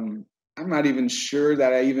 I'm not even sure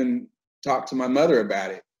that I even talked to my mother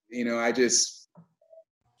about it. I just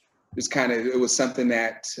kind of, it was something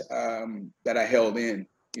that that I held in,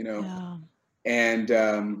 and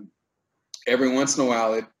every once in a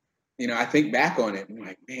while, I think back on it and I'm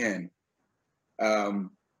like, man,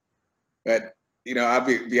 but I'll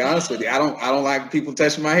be honest with you, I don't like people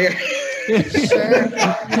touching my hair. Sure.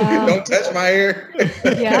 Yeah. Don't touch my hair.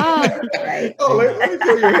 Yeah. Right. Oh, let me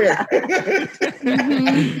feel your hair.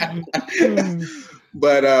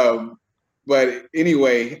 But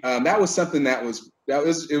anyway, that was something that was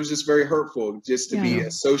just very hurtful, just to be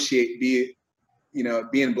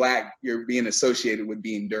being Black, you're being associated with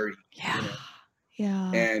being dirty.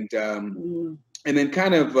 Yeah. And then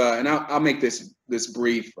kind of, and I'll make this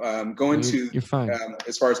brief. Going You're fine.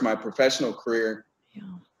 As far as my professional career,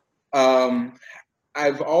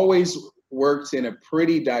 I've always worked in a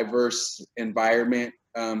pretty diverse environment,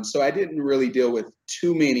 so I didn't really deal with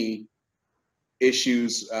too many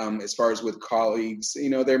issues as far as with colleagues.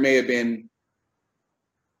 There may have been,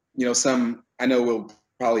 some. I know we'll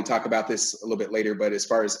probably talk about this a little bit later, but as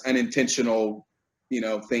far as unintentional,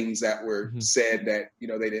 things that were said that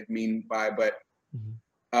they didn't mean by, but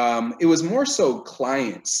it was more so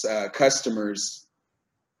clients, customers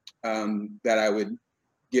that I would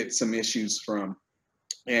get some issues from.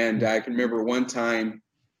 And I can remember one time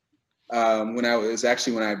when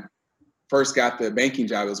I first got the banking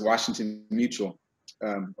job, it was Washington Mutual.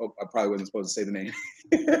 I probably wasn't supposed to say the name.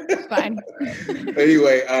 Fine. But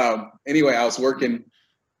anyway, I was working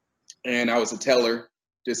and I was a teller,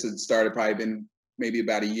 just had started, probably been maybe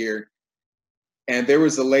about a year. And there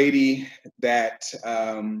was a lady that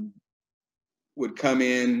would come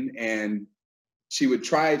in and she would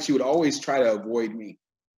always try to avoid me.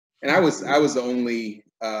 And I was the only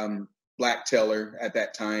Black teller at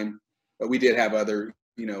that time, but we did have other,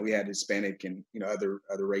 we had Hispanic and other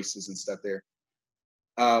races and stuff there.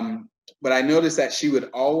 But I noticed that she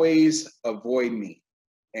would always avoid me,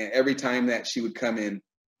 and every time that she would come in,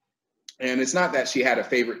 and it's not that she had a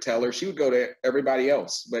favorite teller, she would go to everybody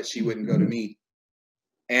else, but she wouldn't go to me.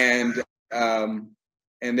 And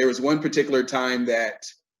there was one particular time that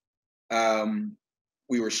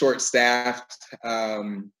we were short-staffed,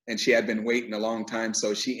 and she had been waiting a long time,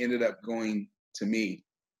 so she ended up going to me.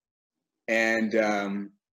 And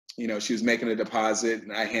she was making a deposit,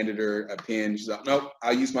 and I handed her a pen. She's like, "Nope,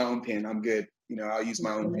 I'll use my own pen. I'm good. I'll use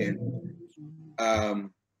my own pen."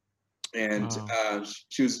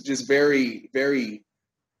 She was just very, very,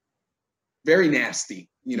 very nasty.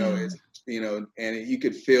 And you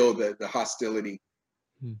could feel the hostility.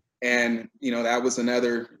 And that was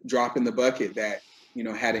another drop in the bucket that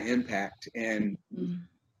had an impact. And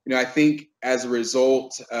I think as a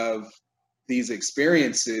result of these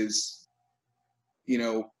experiences,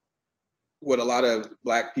 what a lot of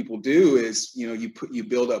Black people do is you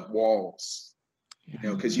build up walls,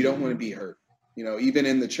 because you don't want to be hurt. Even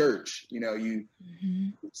in the church,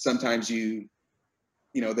 sometimes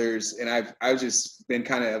there's, and I've just been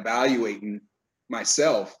kind of evaluating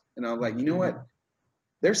myself, and I'm like, you know what?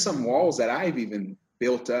 There's some walls that I've even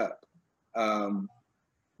built up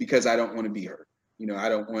because I don't want to be hurt. I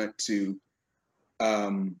don't want to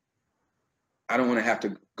I don't want to have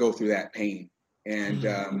to go through that pain. And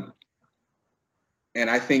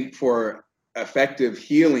I think for effective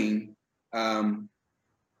healing,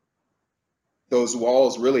 those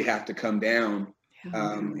walls really have to come down,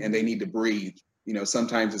 and they need to breathe. You know,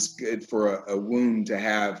 sometimes it's good for a wound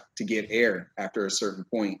to get air after a certain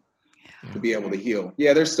point to be able to heal.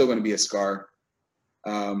 Yeah, there's still going to be a scar.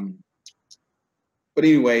 But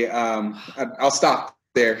anyway, I'll stop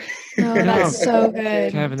there. No, that's so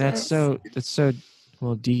good. Kevin, that's so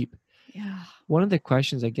well deep. Yeah. One of the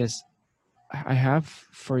questions I guess I have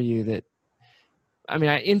for you that, I mean,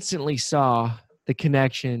 I instantly saw the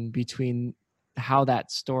connection between how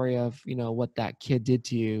that story of, you know, what that kid did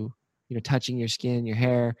to you, you know, touching your skin, your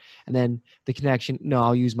hair, and then the connection, no,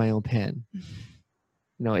 I'll use my own pen. You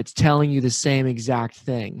know, it's telling you the same exact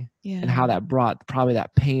thing, and how that brought probably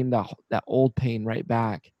that pain, that old pain right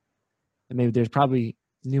back. And maybe there's probably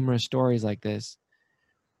numerous stories like this.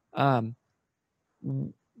 I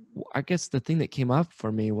guess the thing that came up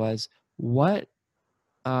for me was what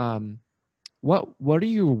do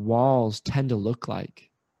your walls tend to look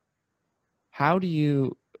like? How do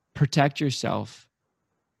you protect yourself?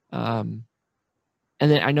 And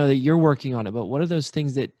then I know that you're working on it, but what are those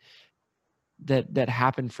things that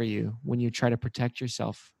happen for you when you try to protect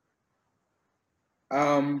yourself?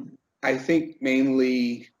 I think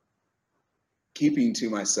mainly keeping to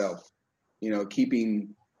myself, you know,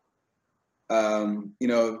 keeping, you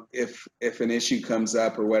know, if an issue comes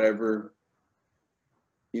up or whatever,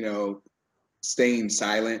 you know, staying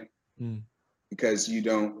silent because you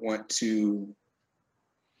don't want to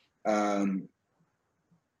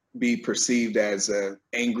be perceived as an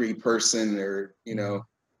angry person, or, you know,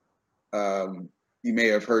 you may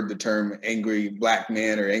have heard the term angry black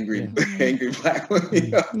man or angry black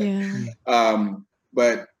woman. You know?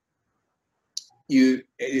 But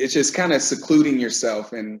it's just kind of secluding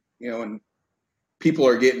yourself, and, you know, and people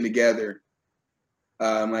are getting together.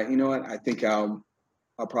 Like, you know what? I think I'll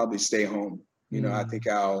probably stay home. You know, I think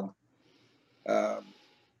I'll,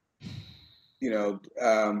 you know,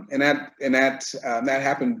 and that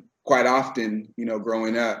happened quite often, you know,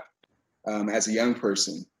 growing up as a young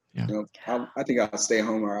person. You know, I think I'll stay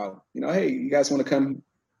home, or I'll, you know, hey, you guys want to come?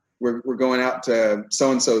 We're going out to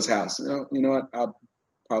so and so's house. You know what? I'll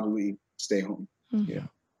probably stay home.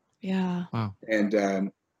 Yeah. Wow.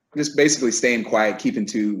 And just basically staying quiet, keeping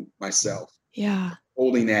to myself. Yeah.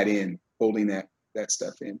 Holding that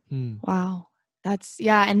stuff in. Wow.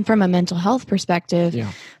 And from a mental health perspective,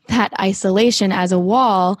 that isolation as a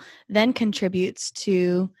wall then contributes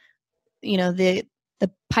to, you know, the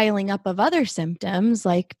piling up of other symptoms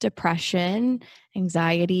like depression,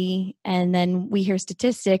 anxiety, and then we hear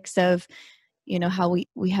statistics of, you know, how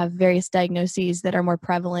we have various diagnoses that are more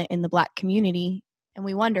prevalent in the Black community, and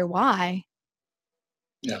we wonder why.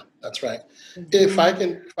 Yeah, that's right. If I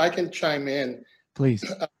can chime in, please.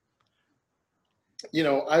 You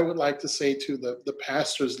know, I would like to say to the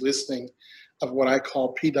pastors listening of what I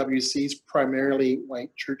call PWCs, primarily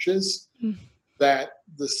white churches, that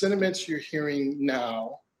the sentiments you're hearing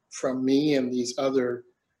now from me and these other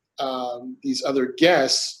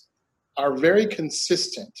guests are very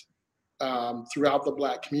consistent throughout the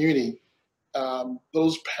Black community.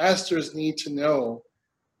 Those pastors need to know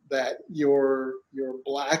that your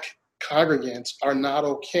Black congregants are not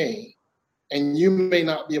okay, and you may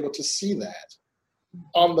not be able to see that.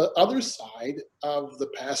 On the other side of the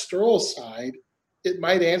pastoral side, it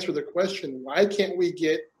might answer the question, why can't we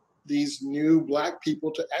get these new Black people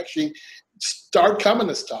to actually start coming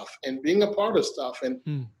to stuff and being a part of stuff?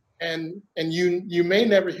 And you may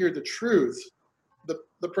never hear the truth.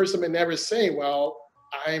 The person may never say, well,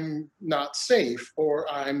 I'm not safe, or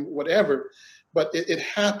I'm whatever, but it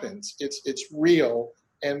happens. It's real.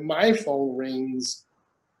 And my phone rings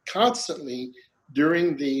constantly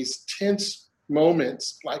during these tense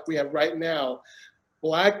moments like we have right now.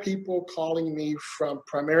 Black people calling me from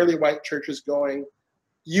primarily white churches going,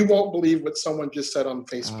 you won't believe what someone just said on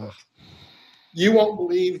Facebook. You won't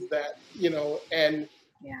believe that, you know, and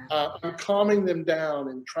I'm calming them down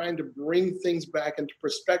and trying to bring things back into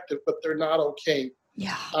perspective, but they're not okay.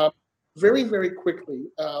 Very, very quickly,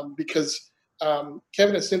 because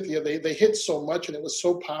Kevin and Cynthia, they hit so much and it was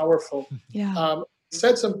so powerful.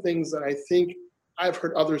 Said some things that I think I've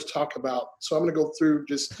heard others talk about. So I'm going to go through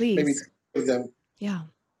just maybe two of them.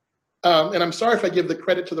 And I'm sorry if I give the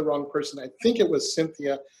credit to the wrong person. I think it was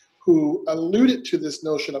Cynthia who alluded to this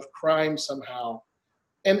notion of crime somehow.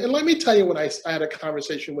 And let me tell you, when I had a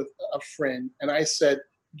conversation with a friend, and I said,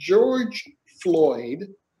 George Floyd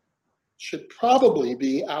should probably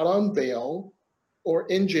be out on bail or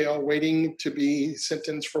in jail waiting to be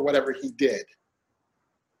sentenced for whatever he did.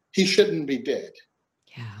 he shouldn't be dead.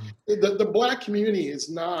 Yeah. The Black community is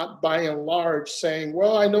not, by and large, saying,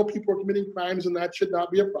 well, I know people are committing crimes and that should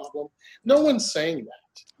not be a problem. No one's saying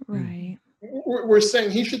that. Right. We're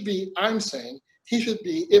saying I'm saying he should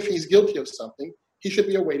be, if he's guilty of something, he should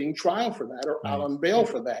be awaiting trial for that or out on bail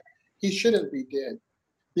for that. He shouldn't be dead.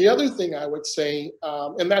 The other thing I would say,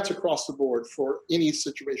 and that's across the board for any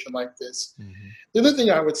situation like this. The other thing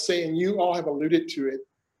I would say, and you all have alluded to it,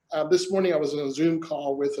 this morning I was on a Zoom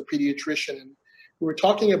call with a pediatrician, and we were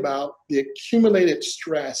talking about the accumulated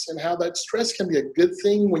stress and how that stress can be a good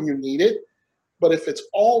thing when you need it, but if it's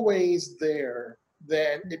always there,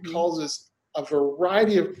 then it causes a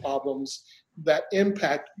variety of problems that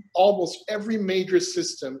impact almost every major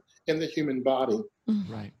system in the human body.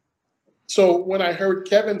 Right. So when I heard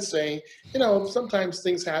Kevin say, sometimes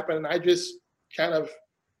things happen and I just kind of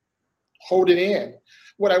hold it in.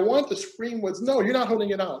 What I want to scream was, no, you're not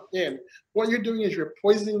holding it out in. What you're doing is you're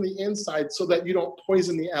poisoning the inside so that you don't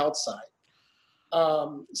poison the outside.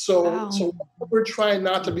 So we're trying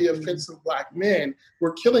not to be offensive Black men.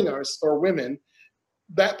 We're killing our women.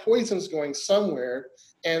 That poison's going somewhere.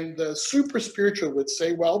 And the super spiritual would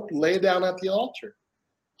say, well, lay it down at the altar.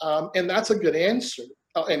 And that's a good answer.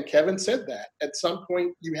 And Kevin said that. At some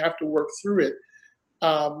point, you have to work through it.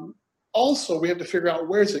 Also, we have to figure out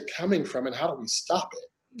where is it coming from and how do we stop it?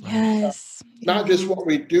 Yes. Not just what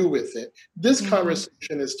we do with it. This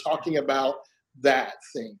conversation is talking about that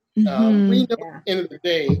thing. We know at the end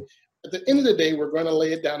of the day, we're going to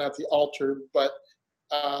lay it down at the altar. But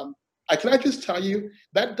can I just tell you,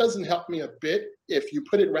 that doesn't help me a bit if you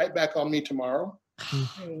put it right back on me tomorrow.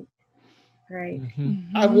 Right.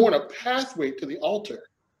 I've worn a pathway to the altar.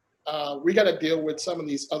 We got to deal with some of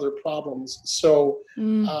these other problems. So,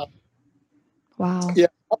 wow. Yeah,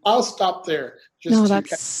 I'll stop there.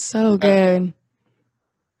 That's so good.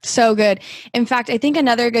 So good. In fact, I think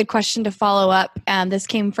another good question to follow up, this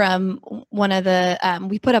came from one of the,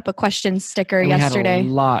 we put up a question sticker yesterday. We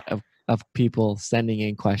had a lot of people sending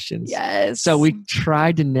in questions. Yes. So we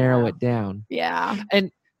tried to narrow it down. Yeah.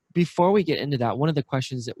 And before we get into that, one of the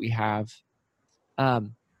questions that we have,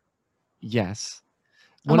 yes.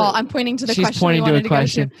 I'm pointing to the question. She's pointing to a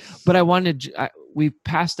question, but I wanted, we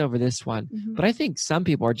passed over this one, but I think some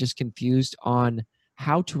people are just confused on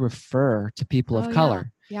how to refer to people of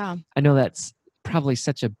color. Yeah. I know that's probably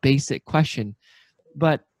such a basic question,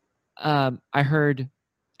 but I heard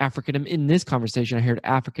in this conversation, I heard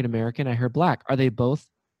African American, I heard Black. Are they both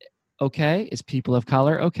okay? Is people of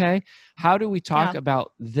color okay? How do we talk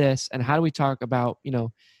about this, and how do we talk about,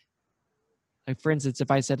 like for instance, if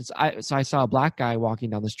I said I saw a Black guy walking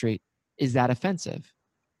down the street, is that offensive?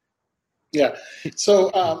 Yeah. So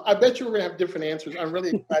I bet you we're going to have different answers. I'm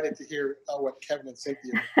really excited to hear what Kevin and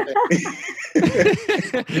Cynthia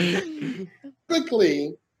say.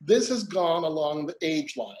 Typically, this has gone along the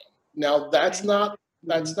age line. Now, that's not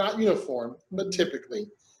uniform, but typically.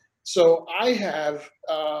 So I have,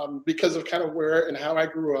 because of kind of where and how I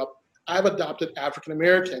grew up, I've adopted African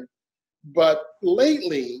American. But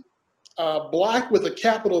lately, Black with a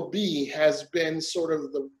capital B has been sort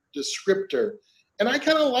of the descriptor. And I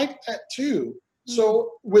kind of like that too.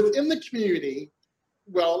 So within the community,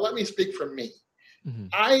 well, let me speak for me.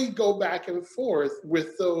 I go back and forth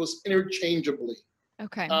with those interchangeably.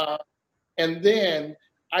 Okay. And then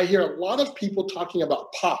I hear a lot of people talking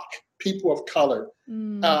about POC, people of color.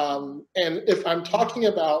 And if I'm talking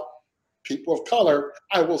about people of color,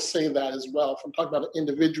 I will say that as well. If I'm talking about an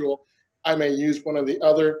individual, I may use one or the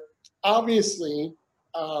other. Obviously,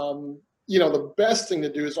 the best thing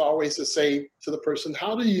to do is always to say to the person,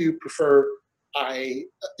 how do you prefer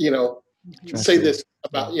say this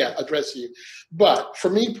about, address you. But for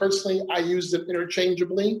me personally, I use them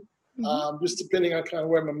interchangeably, just depending on kind of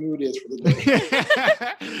where my mood is for the day.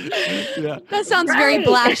 That sounds very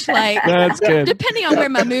Black-like. That's good. Depending on where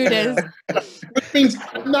my mood is. Which means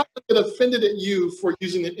I'm not going to get offended at you for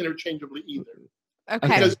using it interchangeably either. Okay.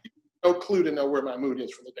 Because you have no clue to know where my mood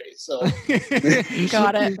is for the day. So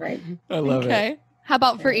Got it. Right. I love it. Okay. How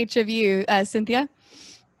about for each of you, Cynthia?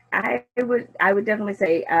 I would definitely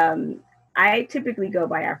say I typically go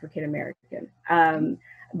by African American,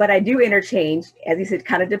 but I do interchange, as you said,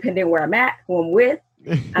 kind of depending where I'm at, who I'm with,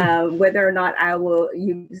 whether or not I will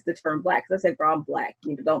use the term Black. Because I say, bro, I'm Black.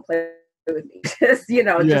 Don't play with me. Just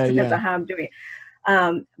depends on how I'm doing.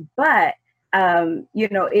 But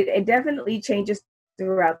it definitely changes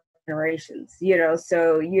throughout generations.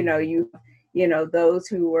 So those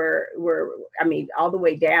who were all the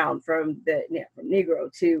way down from from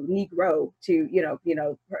Negro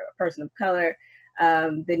to person of color.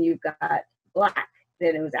 Then you've got Black.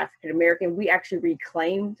 Then it was African American. We actually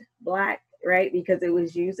reclaimed Black right? Because it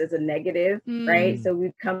was used as a negative, right? So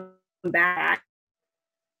we've come back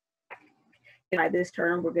by this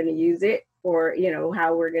term, we're going to use it, or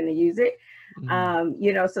how we're going to use it.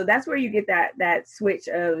 So that's where you get that switch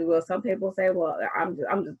of, well, some people say, well,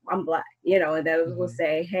 I'm Black, and those will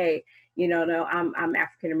say, hey, no, I'm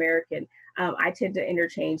African American. I tend to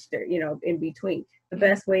interchange there, in between. The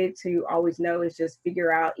best way to always know is just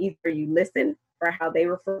figure out, either you listen for how they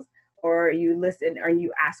refer, or you listen or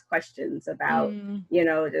you ask questions about,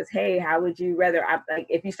 just, hey, how would you rather, like,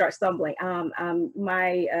 if you start stumbling,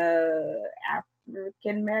 my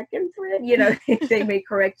African American friend, they may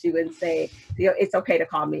correct you and say, it's okay to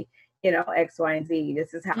call me, X, Y, and Z.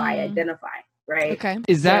 This is how I identify, right? Okay.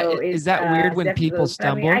 Is that weird when people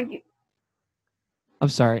stumble? I'm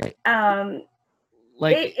sorry.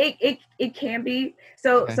 It can be.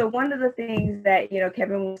 So one of the things that,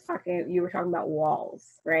 Kevin was you were talking about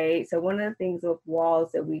walls, right? So one of the things with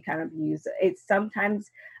walls that we kind of use, it's sometimes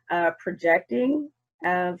projecting,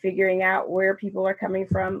 figuring out where people are coming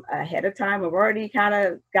from ahead of time. I've already kind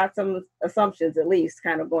of got some assumptions, at least,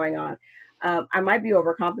 kind of going on. I might be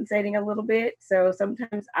overcompensating a little bit. So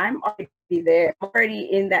sometimes I'm already there, already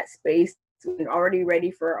in that space, and already ready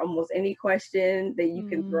for almost any question that you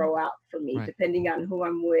can throw out for me, right, depending on who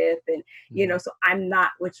I'm with. And, so I'm not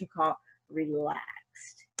what you call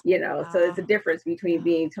relaxed, so it's a difference between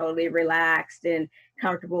being totally relaxed and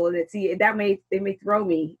comfortable. And it may throw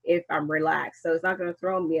me if I'm relaxed. So it's not going to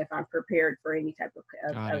throw me if I'm prepared for any type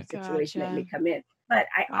of situation that may come in. But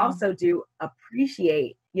I also do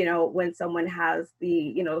appreciate, when someone has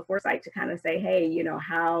the, the foresight to kind of say, hey,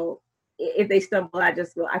 how, if they stumble, I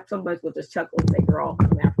sometimes will just chuckle and say, girl,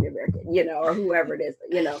 I'm African American, or whoever it is,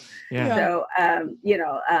 Yeah. So,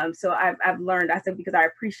 so I've learned, I said, because I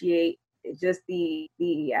appreciate just the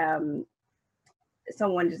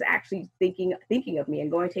someone just actually thinking of me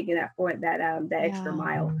and taking that extra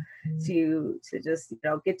mile to just,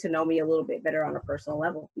 get to know me a little bit better on a personal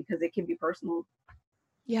level, because it can be personal.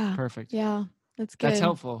 Yeah. Perfect. Yeah. That's good. That's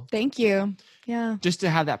helpful. Thank you. Yeah. Just to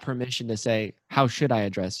have that permission to say, how should I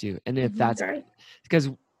address you? And if that's right, because,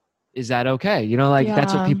 is that okay?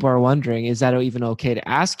 That's what people are wondering. Is that even okay to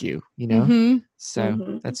ask you,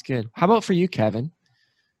 So that's good. How about for you, Kevin?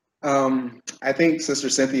 I think Sister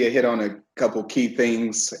Cynthia hit on a couple key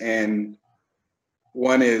things. And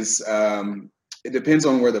one is, it depends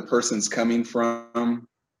on where the person's coming from.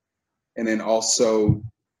 And then also,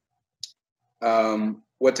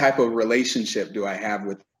 what type of relationship do I have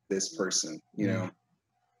with this person?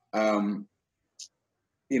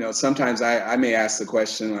 Sometimes I may ask the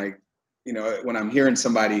question, like, when I'm hearing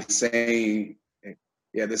somebody saying,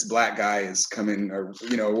 yeah, this Black guy is coming, or,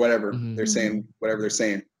 whatever they're saying, whatever they're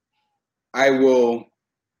saying, I'll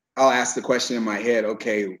ask the question in my head,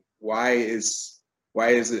 okay, why is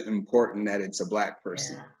it important that it's a Black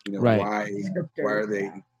person? Right. Why are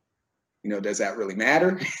they, does that really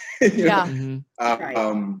matter? Yeah.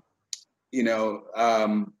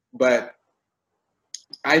 But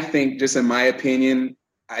I think, just in my opinion,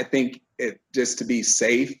 I think it, just to be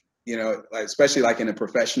safe, especially like in a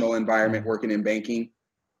professional environment, working in banking,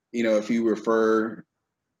 if you refer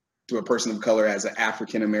to a person of color as an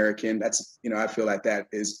African American, that's, I feel like that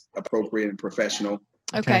is appropriate and professional.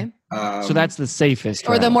 Okay. So that's the safest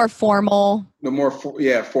or route. the more formal.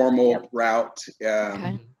 Formal route.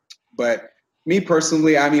 Okay. But me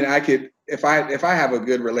personally, I mean, I could, if I have a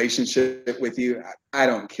good relationship with you, I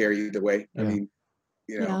don't care either way. I mean,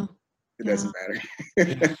 it doesn't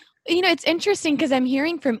matter. It's interesting because I'm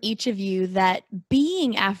hearing from each of you that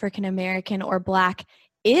being African American or Black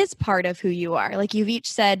is part of who you are. Like, you've each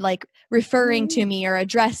said, like, referring to me or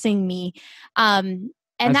addressing me. And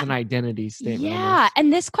as an identity statement. Yeah. Almost.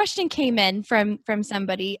 And this question came in from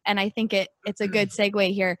somebody, and I think it's a good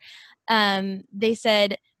segue here. They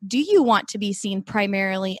said, do you want to be seen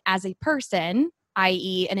primarily as a person,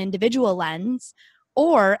 i.e. an individual lens,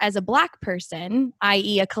 or as a Black person,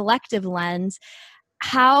 i.e. a collective lens?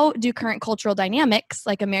 How do current cultural dynamics,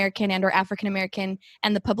 like American and or African American,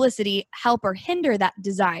 and the publicity help or hinder that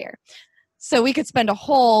desire? So we could spend a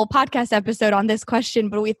whole podcast episode on this question,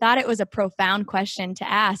 but we thought it was a profound question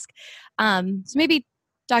to ask. So maybe,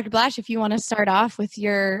 Dr. Blash, if you want to start off with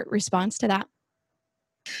your response to that.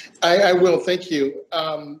 I will. Thank you.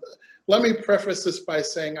 Let me preface this by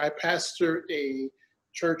saying I pastor a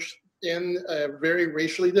church in a very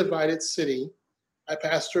racially divided city. I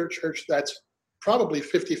pastor a church that's probably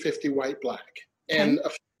 50-50 white, Black, and a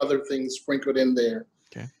few other things sprinkled in there.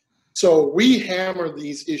 Okay. So we hammer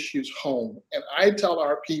these issues home. And I tell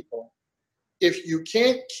our people, if you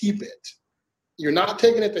can't keep it, you're not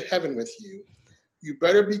taking it to heaven with you, you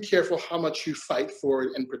better be careful how much you fight for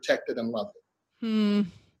it and protect it and love it. Hmm.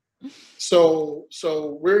 So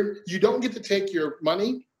you don't get to take your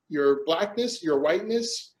money, your blackness, your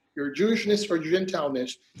whiteness, your Jewishness or your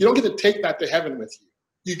Gentileness. You don't get to take that to heaven with you.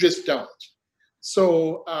 You just don't.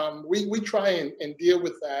 So we try and deal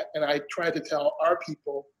with that. And I try to tell our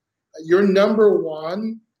people, your number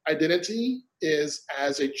one identity is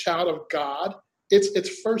as a child of God.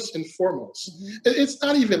 It's first and foremost. Mm-hmm. It's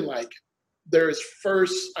not even like there's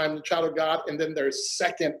first, I'm the child of God, and then there's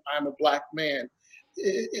second, I'm a black man.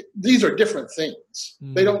 These are different things.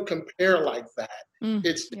 They don't compare like that.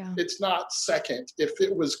 It's not second.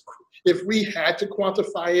 If we had to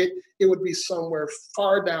quantify it, it would be somewhere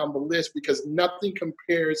far down the list, because nothing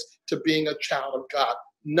compares to being a child of God.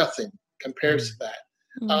 Nothing compares to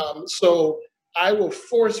that. So I will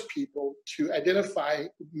force people to identify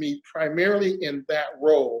me primarily in that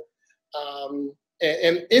role.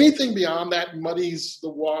 And anything beyond that muddies the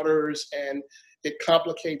waters, and it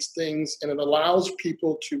complicates things, and it allows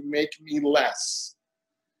people to make me less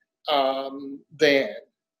than.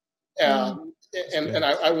 And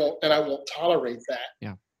I won't tolerate that.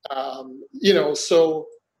 Yeah. So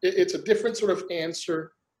it's a different sort of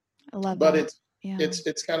answer. I love but that.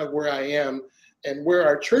 it's kind of where I am and where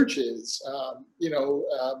our church is.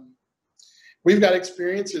 We've got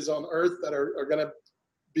experiences on earth that are going to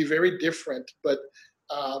be very different, but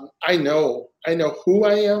I know who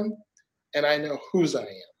I am, and I know whose I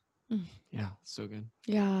am. Yeah, so good.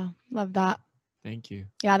 Yeah, love that. Thank you.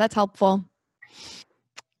 Yeah, that's helpful.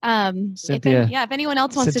 Cynthia, if anyone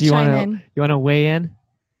else wants to Cynthia, chime in. You want to weigh in?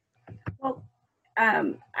 Well,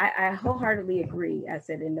 I wholeheartedly agree, I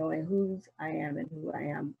said, in knowing whose I am and who I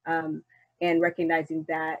am, and recognizing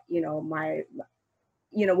that, when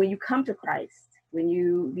you come to Christ, when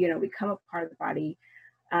you become a part of the body,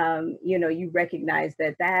 you recognize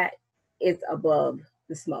that is above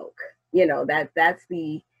the smoke.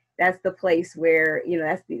 That's the place where,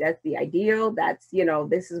 that's the ideal. That's,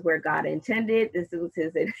 this is where God intended. This was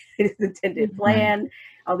his intended plan,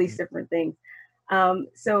 all these different things.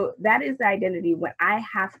 So that is the identity when I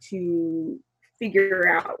have to figure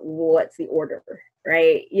out what's the order,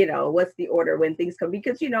 right? What's the order when things come,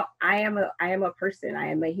 because, I am a person, I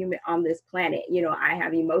am a human on this planet. I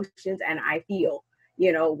have emotions and I feel,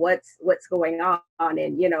 what's going on.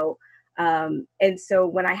 And so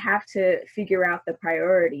when I have to figure out the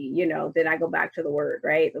priority, then I go back to the word,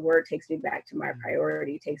 right? The word takes me back to my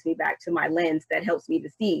priority, takes me back to my lens that helps me to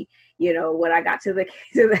see, when I got to the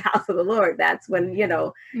house of the Lord, that's when,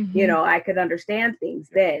 I could understand things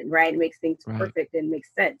then, right? It makes things perfect and makes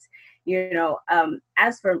sense.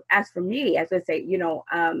 As for me, as I say,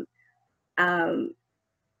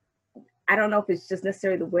 I don't know if it's just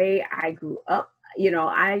necessarily the way I grew up.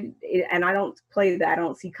 I don't play that. I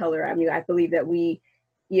don't see color. I mean, I believe that we,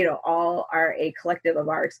 all are a collective of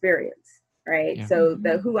our experience, right? Yeah. So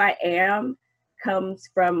the who I am comes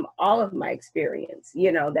from all of my experience,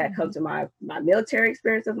 that comes from my military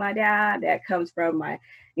experience with my dad, that comes from my,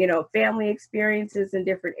 family experiences in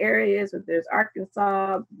different areas, whether there's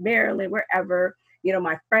Arkansas, Maryland, wherever,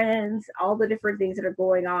 my friends, all the different things that are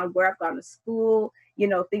going on, where I've gone to school,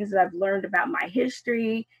 things that I've learned about my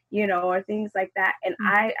history, or things like that. And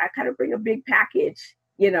I kind of bring a big package,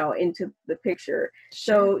 into the picture.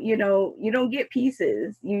 Sure. So, you don't get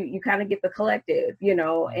pieces, you kind of get the collective,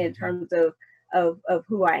 in terms of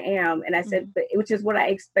who I am. And I said, which is what I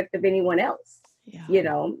expect of anyone else. Yeah.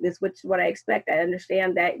 This which what I expect. I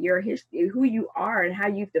understand that your history, who you are and how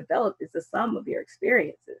you've developed, is the sum of your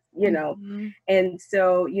experiences, and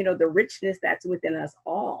so, the richness that's within us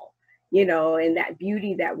all, and that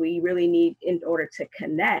beauty that we really need in order to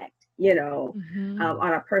connect,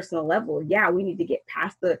 on a personal level. Yeah, we need to get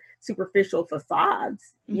past the superficial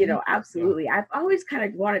facades, absolutely. Yeah. I've always kind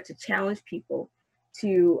of wanted to challenge people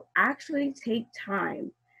to actually take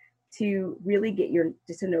time to really get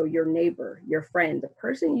to know your neighbor, your friend, the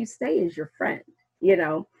person you say is your friend.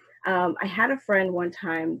 I had a friend one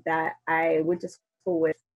time that I went to school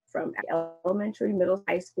with from elementary, middle,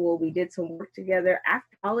 high school. We did some work together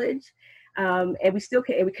after college, and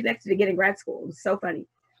we connected to get in grad school. It was so funny.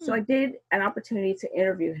 So I did an opportunity to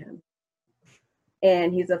interview him,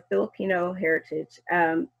 and he's of Filipino heritage.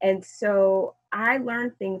 And so I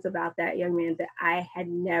learned things about that young man that I had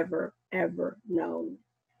never, ever known.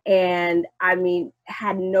 And I mean,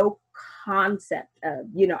 had no concept of,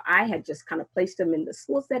 I had just kind of placed him in the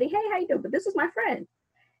school setting. Hey, how you doing? But this is my friend.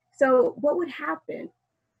 So what would happen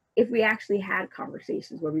if we actually had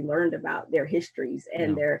conversations where we learned about their histories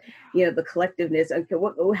and their, the collectiveness? Okay,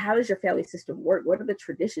 how does your family system work? What are the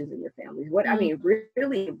traditions in your families? I mean,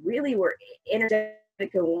 really, really were energetic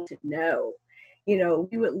and want to know, you know,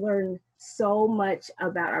 we would learn so much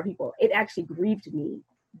about our people. It actually grieved me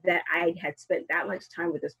that I had spent that much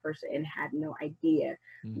time with this person and had no idea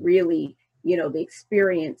really, you know, the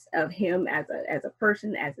experience of him as a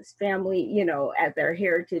person, as his family, you know, as their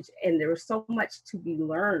heritage. And there was so much to be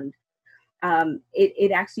learned.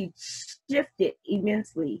 It actually shifted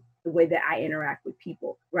immensely the way that I interact with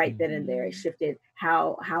people right then and there. It shifted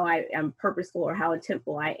how I am purposeful or how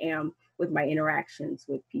intentful I am with my interactions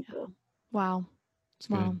with people. Wow.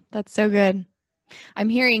 Wow. That's so good. I'm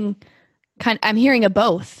hearing a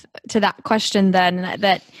both to that question then,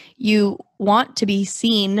 that you want to be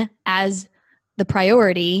seen as the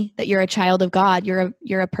priority, that you're a child of God,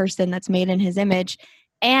 you're a person that's made in his image,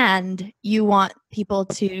 and you want people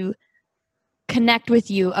to connect with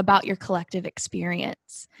you about your collective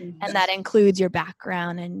experience. And that includes your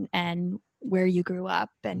background and where you grew up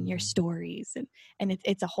and your stories, and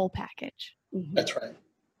it's a whole package. That's right.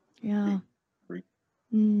 Yeah.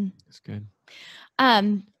 That's good.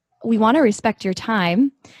 We want to respect your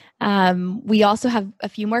time. We also have a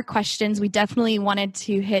few more questions. We definitely wanted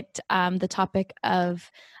to hit the topic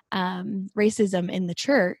of racism in the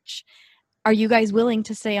church. Are you guys willing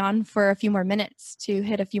to stay on for a few more minutes to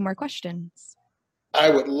hit a few more questions? I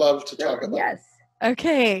would love to talk about Yes.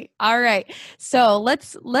 Okay. All right. So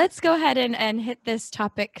let's go ahead and hit this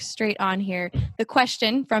topic straight on here. The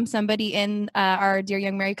question from somebody in our Dear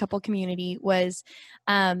Young Married Couple community was,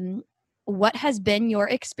 what has been your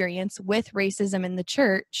experience with racism in the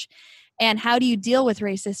church? And how do you deal with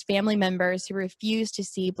racist family members who refuse to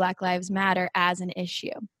see Black Lives Matter as an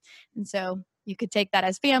issue? And so you could take that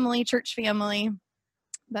as family, church family.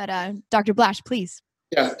 But Dr. Blash, please.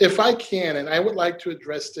 Yeah, if I can, and I would like to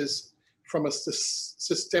address this from a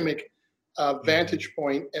systemic vantage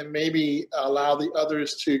point and maybe allow the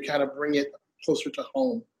others to kind of bring it closer to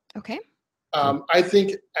home. Okay. I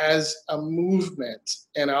think as a movement,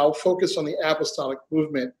 and I'll focus on the apostolic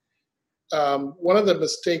movement, one of the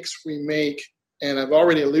mistakes we make, and I've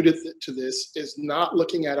already alluded to this, is not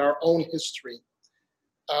looking at our own history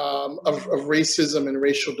of racism and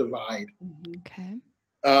racial divide. Okay.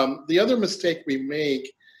 The other mistake we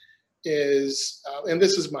make is, and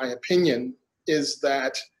this is my opinion, is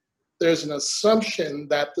that there's an assumption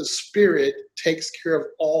that the Spirit takes care of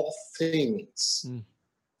all things.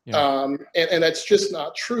 And that's just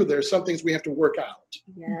not true. There's some things we have to work out.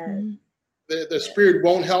 Yes. The Spirit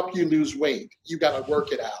won't help you lose weight. You got to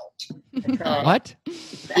work it out. What?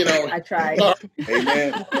 You know, I tried.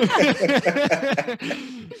 Amen.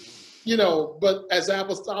 You know, but as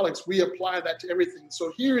apostolics, we apply that to everything.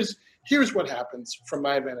 So here's what happens from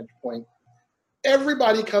my vantage point.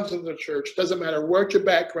 Everybody comes into the church, doesn't matter what your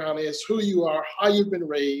background is, who you are, how you've been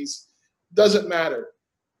raised, doesn't matter.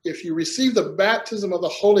 If you receive the baptism of the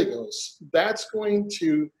Holy Ghost, that's going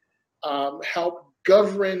to help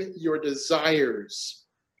govern your desires.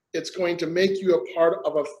 It's going to make you a part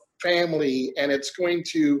of a family, and it's going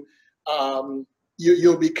to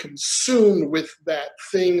you'll be consumed with that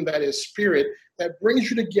thing that is spirit, that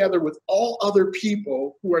brings you together with all other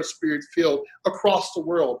people who are spirit-filled across the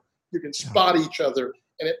world. You can spot each other,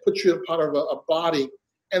 and it puts you a part of a body.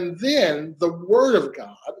 And then the Word of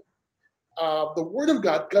God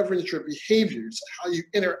governs your behaviors, how you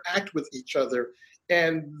interact with each other.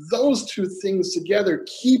 And those two things together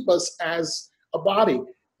keep us as a body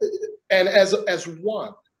and as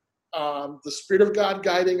one. The Spirit of God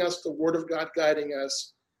guiding us, the Word of God guiding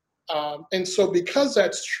us. And so because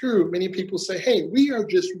that's true, many people say, hey, we are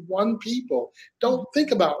just one people. Don't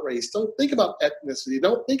think about race. Don't think about ethnicity.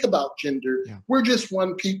 Don't think about gender. Yeah. We're just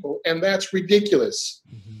one people. And that's ridiculous.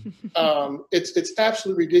 It's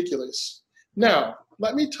absolutely ridiculous. Now,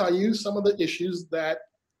 let me tell you some of the issues that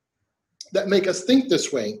make us think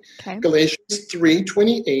this way. Okay. Galatians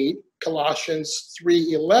 3:28, Colossians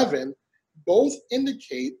 3:11, both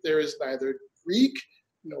indicate there is neither Greek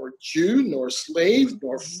nor Jew, nor slave,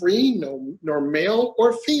 nor free, nor male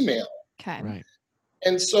or female. Okay. Right.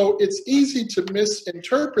 And so it's easy to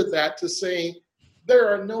misinterpret that to say there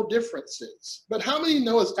are no differences. But how many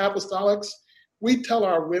know as apostolics, we tell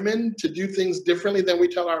our women to do things differently than we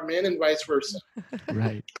tell our men and vice versa?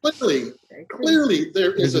 Right. Clearly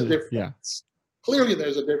there is a difference. Yeah. Clearly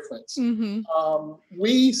there's a difference.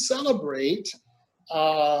 We celebrate,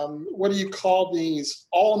 what do you call these,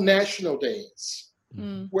 all national days.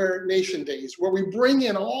 Where nation days, where we bring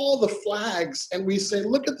in all the flags and we say,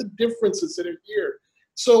 look at the differences that are here.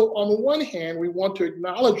 So on the one hand, we want to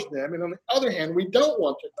acknowledge them, and on the other hand, we don't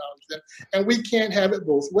want to acknowledge them, and we can't have it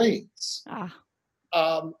both ways.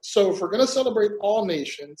 So if we're going to celebrate all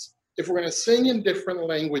nations, if we're going to sing in different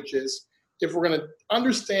languages, if we're going to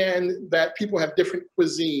understand that people have different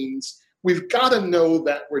cuisines, we've got to know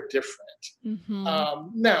that we're different. Mm-hmm.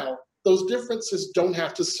 Now, those differences don't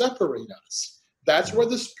have to separate us. That's where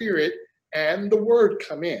the Spirit and the Word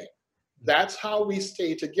come in. That's how we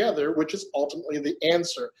stay together, which is ultimately the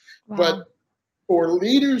answer. Wow. But for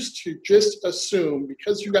leaders to just assume,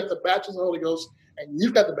 because you got the baptism of the Holy Ghost and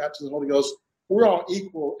you've got the baptism of the Holy Ghost, we're all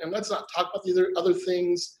equal, and let's not talk about the other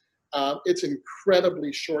things. It's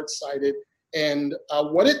incredibly short-sighted. And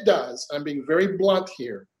what it does, I'm being very blunt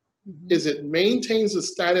here, is it maintains the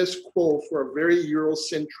status quo for a very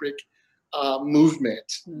Eurocentric movement.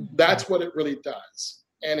 That's what it really does.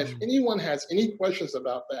 And if anyone has any questions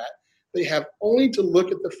about that, they have only to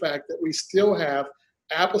look at the fact that we still have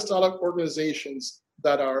apostolic organizations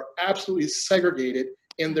that are absolutely segregated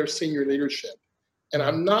in their senior leadership. And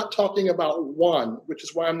I'm not talking about one, which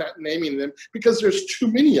is why I'm not naming them, because there's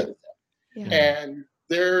too many of them. Yeah. And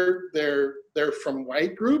they're from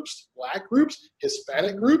white groups, Black groups,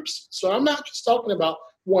 Hispanic groups. So I'm not just talking about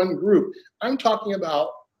one group. I'm talking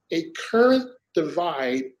about a current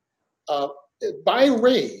divide by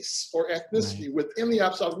race or ethnicity within the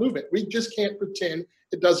apostolic movement. We just can't pretend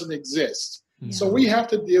it doesn't exist. Yeah. So we have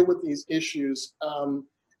to deal with these issues.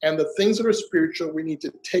 And the things that are spiritual, we need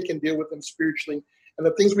to take and deal with them spiritually. And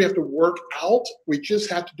the things we have to work out, we just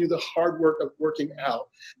have to do the hard work of working out.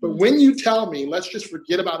 But when you tell me, let's just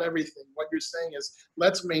forget about everything, what you're saying is,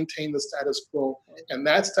 let's maintain the status quo. And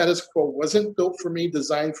that status quo wasn't built for me,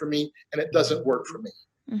 designed for me, and it doesn't work for me.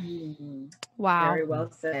 Mm-hmm. Wow. Very well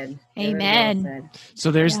said. Amen. Very well said.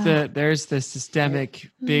 So there's the systemic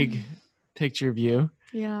big picture view.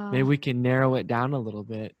 Yeah. Maybe we can narrow it down a little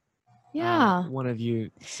bit. Yeah. One of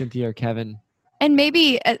you, Cynthia or Kevin. And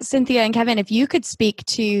maybe Cynthia and Kevin, if you could speak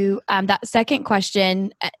to that second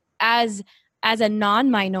question, as a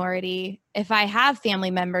non-minority, if I have family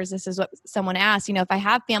members, this is what someone asked, if I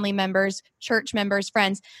have family members, church members,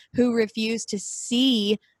 friends who refuse to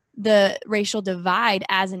see the racial divide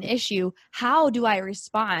as an issue, how do I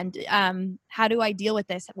respond? How do I deal with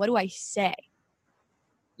this? What do I say?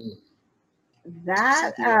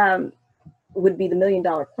 That would be the $1 million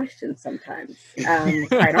question sometimes,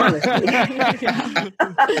 quite honestly. Got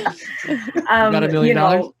 $1 million?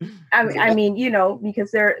 I mean,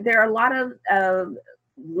 because there are a lot of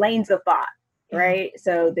lanes of thought, right?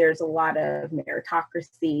 So there's a lot of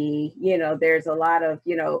meritocracy, there's a lot of,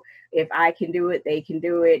 if I can do it, they can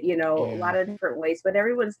do it, a lot of different ways, but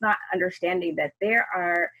everyone's not understanding that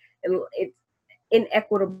it's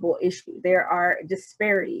inequitable issue. There are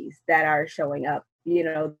disparities that are showing up,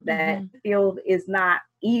 that field is not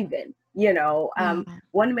even,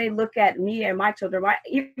 one may look at me and my children,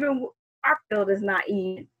 even our field is not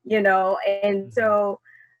even, and so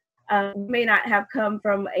we may not have come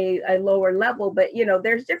from a lower level, but,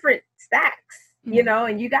 there's different stacks,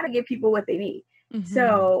 and you got to give people what they need.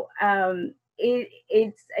 So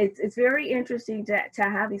it's very interesting to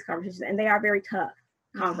have these conversations, and they are very tough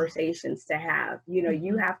conversations to have.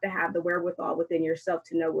 You have to have the wherewithal within yourself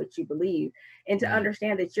to know what you believe and to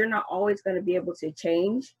understand that you're not always going to be able to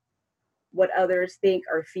change what others think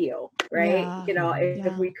or feel, right?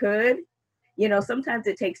 If we could, sometimes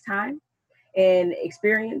it takes time and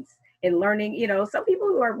experience and learning. Some people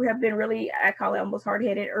who have been really, I call it almost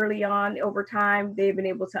hard-headed early on. Over time, they've been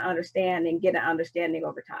able to understand and get an understanding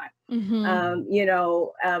over time.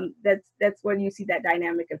 That's when you see that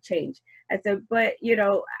dynamic of change. I said, but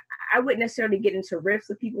I wouldn't necessarily get into rifts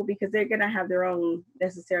with people because they're going to have their own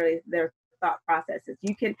their thought processes.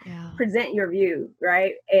 You can present your view,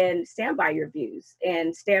 right, and stand by your views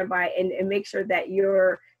and stand by and make sure that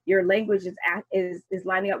your language is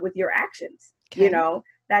lining up with your actions. Okay.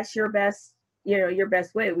 That's your best, your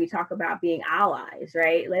best way. We talk about being allies,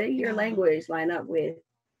 right? Letting your language line up with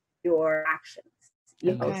your actions,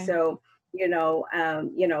 so,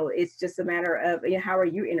 it's just a matter of, how are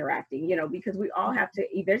you interacting, because we all have to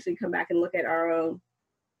eventually come back and look at our own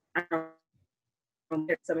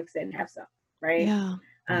to some extent, have some, right?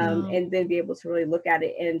 And then be able to really look at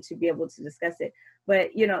it and to be able to discuss it.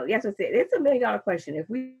 But, yes, it's $1 million question. If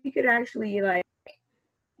we could actually,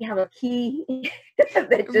 have a key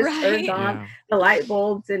that just turns on the light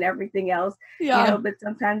bulbs and everything else, but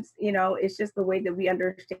sometimes, it's just the way that we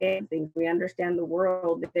understand things. We understand the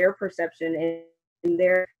world, their perception and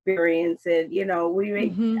their experience. And, we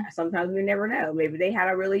may, sometimes we never know. Maybe they had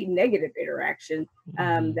a really negative interaction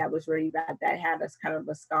that was really bad, that had us kind of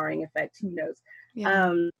a scarring effect. Who knows?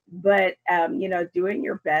 But, doing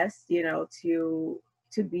your best, to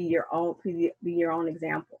be your own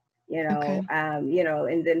example. And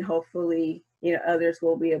then hopefully, others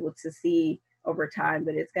will be able to see over time,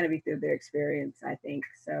 but it's going to be through their experience, I think.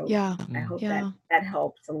 So I hope that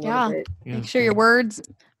helps a little bit. Make sure your words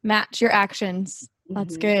Match your actions.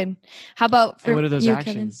 That's Mhm. good. How about for And what are those you,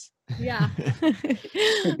 actions? Kevin? Yeah.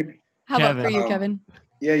 How about for Kevin. you, Kevin?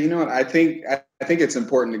 Yeah, you know what? I think it's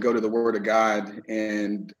important to go to the Word of God,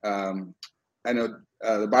 and I know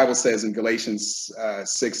the Bible says in Galatians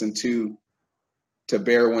 6:2 to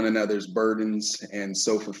bear one another's burdens and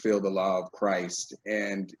so fulfill the law of Christ.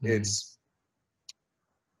 And it's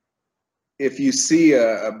if you see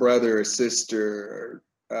a brother or sister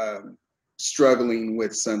struggling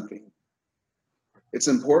with something, it's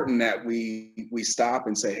important that we stop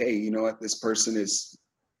and say, hey, you know what? This person is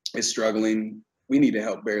struggling. We need to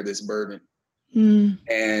help bear this burden.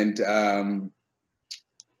 And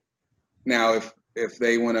now if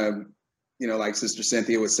they want to, you know, like Sister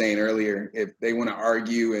Cynthia was saying earlier, if they want to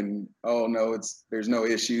argue and, oh no, there's no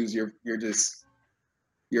issues, you're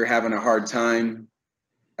having a hard time,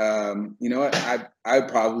 you know what, I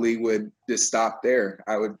probably would just stop there.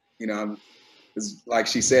 I would, you know, because like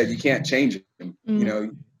she said, you can't change them. You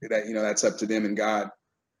know, that's up to them and God.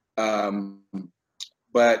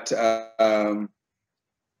 But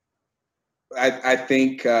I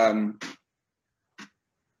think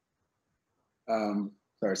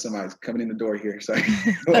sorry, somebody's coming in the door here. Sorry.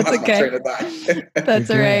 That's okay. That's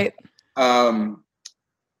all right.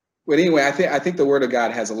 But anyway, I think the Word of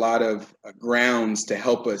God has a lot of grounds to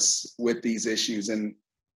help us with these issues. And,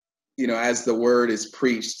 you know, as the Word is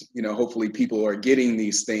preached, you know, hopefully people are getting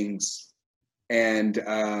these things and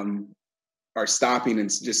are stopping and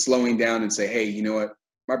just slowing down and say, hey, you know what,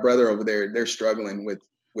 my brother over there, they're struggling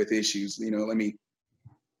with issues. You know, let me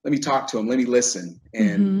talk to them. Let me listen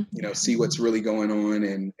and, you know, see what's really going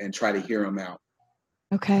on and try to hear them out.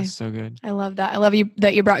 Okay. That's so good. I love that. I love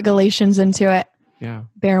that you brought Galatians into it. Yeah.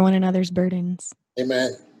 Bear one another's burdens.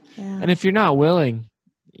 Amen. Yeah. And if you're not willing,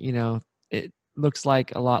 you know, it looks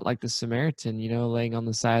like a lot like the Samaritan, you know, laying on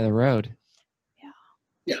the side of the road.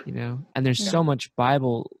 Yeah. You know, and there's so much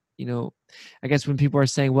Bible, you know, I guess when people are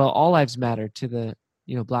saying, well, all lives matter to the,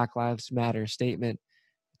 you know, Black Lives Matter statement,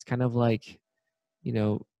 it's kind of like, you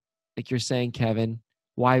know, like you're saying, Kevin,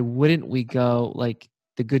 why wouldn't we go, like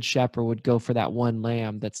the good shepherd would go for that one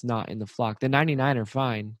lamb that's not in the flock? The 99 are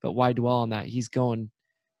fine, but why dwell on that? He's going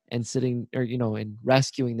and sitting, or, you know, and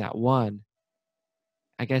rescuing that one.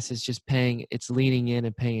 I guess it's just it's leaning in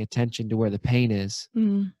and paying attention to where the pain is.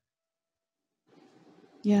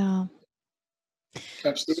 Yeah.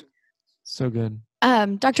 Absolutely. So good.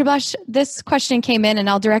 Dr. Blash, this question came in and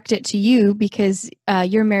I'll direct it to you because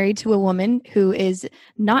you're married to a woman who is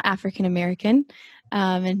not African American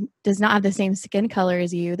and does not have the same skin color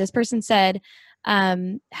as you. This person said,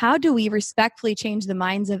 how do we respectfully change the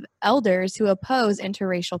minds of elders who oppose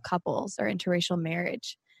interracial couples or interracial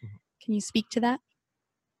marriage? Can you speak to that?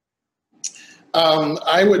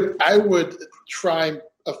 I would try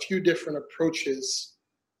a few different approaches.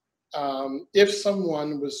 If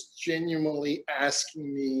someone was genuinely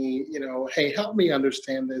asking me, you know, hey, help me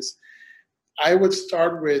understand this, I would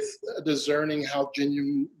start with discerning how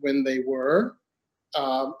genuine they were.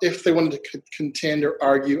 If they wanted to contend or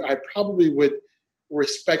argue, I probably would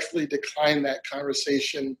respectfully decline that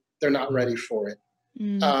conversation. They're not ready for it.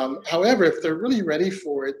 However, if they're really ready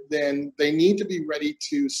for it, then they need to be ready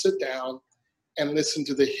to sit down and listen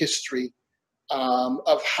to the history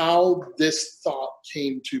of how this thought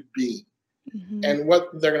came to be. And what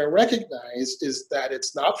they're going to recognize is that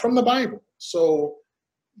it's not from the Bible. So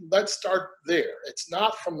let's start there. It's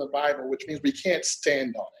not from the Bible, which means we can't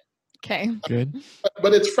stand on it. Okay. Good.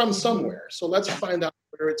 But it's from somewhere. So let's find out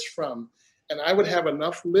where it's from. And I would have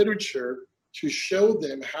enough literature to show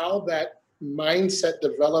them how that mindset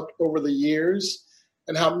developed over the years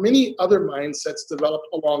and how many other mindsets developed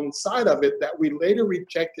alongside of it that we later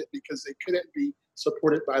rejected because they couldn't be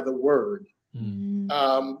supported by the Word.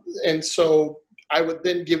 And so I would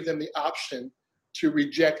then give them the option to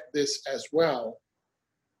reject this as well.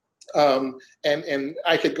 And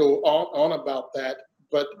I could go on about that,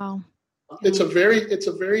 but it's a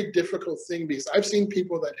very difficult thing because I've seen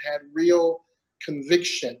people that had real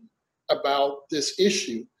conviction about this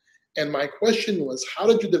issue. And my question was, how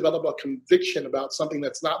did you develop a conviction about something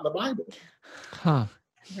that's not in the Bible?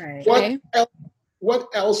 Right. What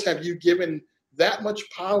else have you given that much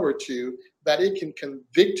power to that it can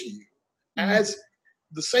convict you? As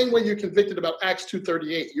the same way you're convicted about Acts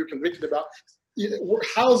 2:38, you're convicted about,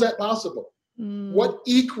 how is that possible? What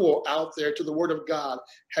equal out there to the Word of God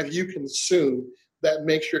have you consumed that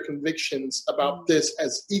makes your convictions about this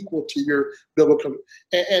as equal to your biblical?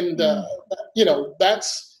 And you know,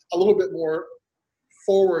 that's a little bit more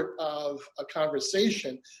forward of a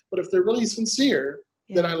conversation. But if they're really sincere,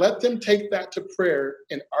 then I let them take that to prayer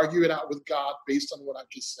and argue it out with God based on what I've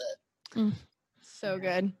just said. So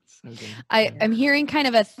good. So good. I'm hearing kind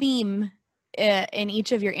of a theme in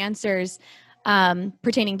each of your answers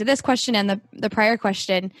pertaining to this question and the prior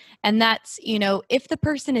question. And that's, if the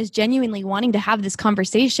person is genuinely wanting to have this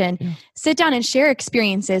conversation, sit down and share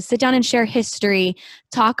experiences, sit down and share history,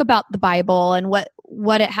 talk about the Bible and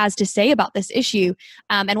what it has to say about this issue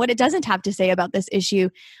and what it doesn't have to say about this issue.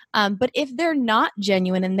 But if they're not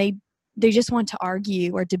genuine and they just want to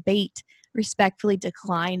argue or debate, respectfully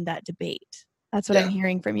decline that debate. That's what I'm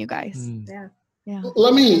hearing from you guys. Yeah. Yeah.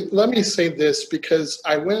 Let me say this, because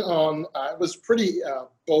I was pretty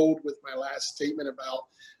bold with my last statement about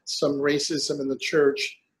some racism in the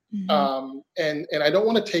church. Mm-hmm. And I don't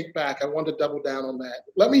want to take back. I want to double down on that.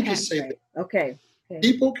 Let me just say that. Okay.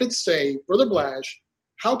 People could say, Brother Blash,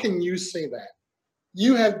 how can you say that?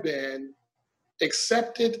 You have been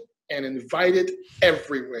accepted and invited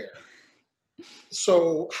everywhere.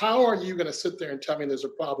 So how are you going to sit there and tell me there's a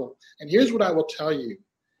problem? And here's what I will tell you.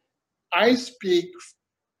 I speak,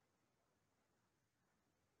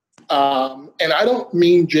 and I don't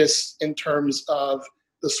mean just in terms of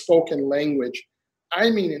the spoken language.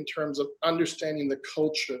 I mean in terms of understanding the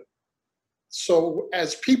culture. So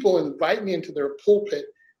as people invite me into their pulpit,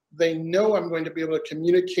 they know I'm going to be able to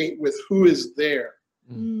communicate with who is there.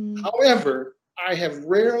 However, I have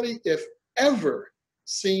rarely, if ever,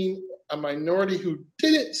 seen a minority who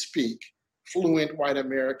didn't speak fluent white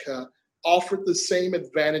America offered the same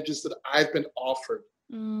advantages that I've been offered.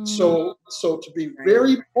 So to be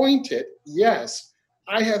very pointed, yes,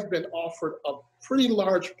 I have been offered a pretty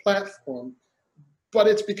large platform, but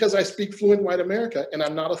it's because I speak fluent white America and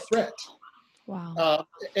I'm not a threat. Wow.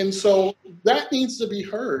 And so that needs to be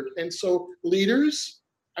heard. And so leaders,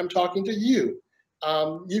 I'm talking to you.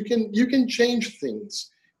 You can change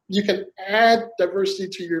things. You can add diversity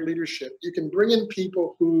to your leadership. You can bring in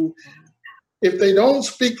people who, if they don't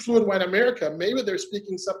speak fluent white America, maybe they're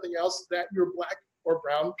speaking something else that your Black or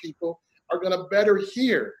brown people are going to better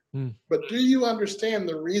hear. But do you understand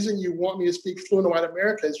the reason you want me to speak fluent white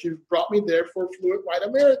America is you've brought me there for fluent white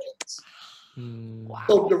Americans. Wow.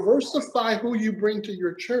 So diversify who you bring to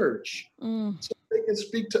your church so they can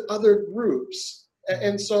speak to other groups.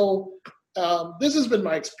 And so this has been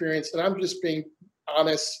my experience, and I'm just being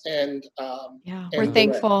honest and we're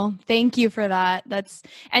thankful. Thank you for that.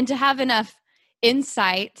 And to have enough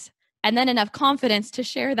insight and then enough confidence to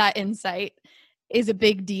share that insight is a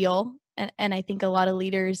big deal. And I think a lot of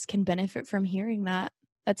leaders can benefit from hearing that.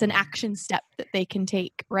 That's an action step that they can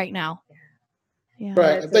take right now. Yeah.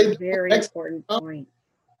 Right. That's a very important point.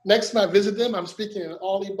 Next time I visit them, I'm speaking in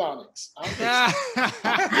all Ebonics. Well,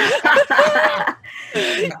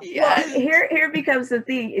 here becomes the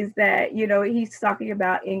thing is that, he's talking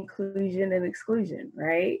about inclusion and exclusion,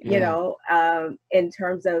 right? In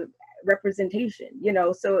terms of representation,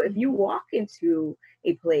 so if you walk into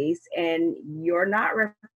a place and you're not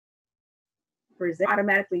represented,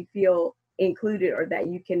 automatically feel included or that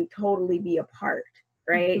you can totally be a part,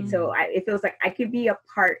 right? So it feels like I could be a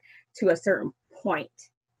part to a certain point.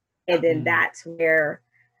 And then that's where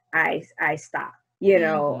I stop,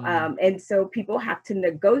 and so people have to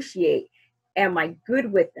negotiate. Am I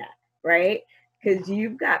good with that? Right? Because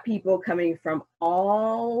you've got people coming from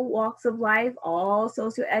all walks of life, all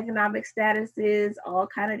socioeconomic statuses, all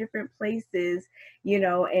kind of different places,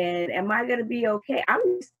 and am I going to be okay? I'm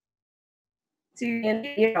used to,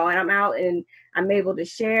 and I'm out and I'm able to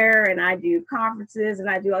share and I do conferences and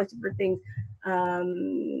I do all these different things.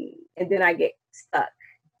 And then I get stuck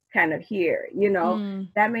kind of here,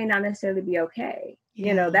 that may not necessarily be okay.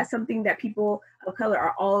 That's something that people of color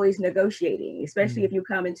are always negotiating, especially if you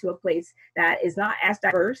come into a place that is not as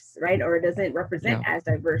diverse, right? Or it doesn't represent as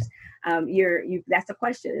diverse. That's the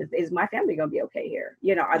question is my family going to be okay here?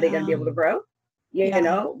 Are they going to be able to grow?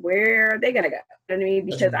 Where are they going to go? You know what I mean?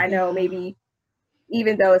 Because I know maybe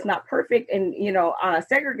even though it's not perfect and, on a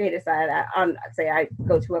segregated side, I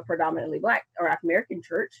go to a predominantly Black or African American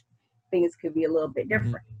church, things could be a little bit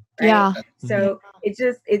different. Right? Yeah. So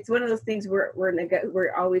it's one of those things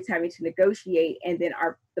we're always having to negotiate, and then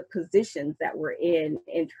the positions that we're in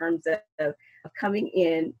terms of coming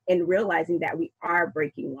in and realizing that we are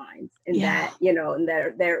breaking lines and that, and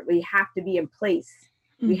that we have to be in place.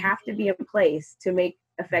 We have to be in place to make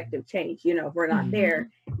effective change. If we're not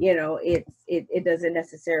there, it doesn't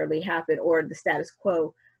necessarily happen, or the status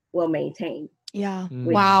quo will maintain. Yeah.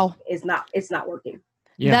 Wow. It's not working.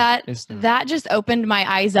 Yeah, that just opened my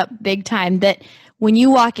eyes up big time, that when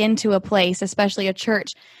you walk into a place, especially a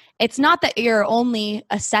church, it's not that you're only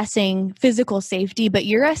assessing physical safety, but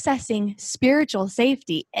you're assessing spiritual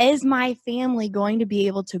safety. Is my family going to be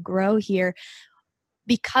able to grow here?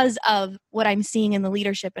 because of what I'm seeing in the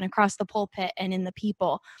leadership and across the pulpit and in the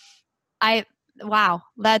people. Wow,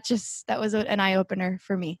 that was an eye opener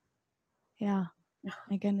for me. Yeah,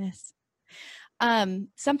 my goodness.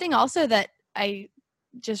 Something also that I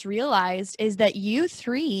just realized is that you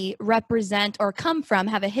three represent or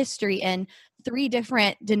have a history in 3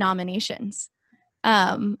 different denominations,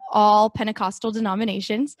 all Pentecostal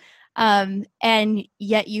denominations. And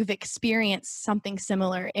yet you've experienced something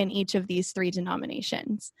similar in each of these 3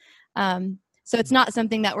 denominations. So it's not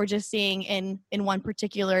something that we're just seeing in one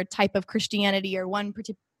particular type of Christianity or one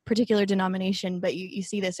particular denomination, but you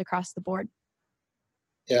see this across the board.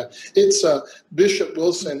 Yeah, it's Bishop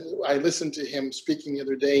Wilson. I listened to him speaking the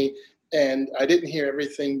other day, and I didn't hear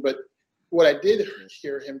everything, but what I did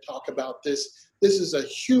hear him talk about this is a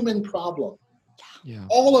human problem. Yeah.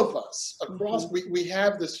 All of us across, we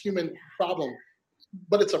have this human problem,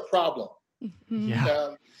 but it's a problem.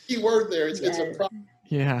 Yeah. Key word there, it's a problem.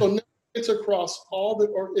 Yeah. So it's across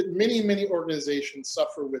many organizations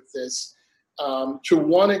suffer with this to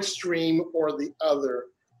one extreme or the other.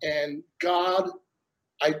 And God,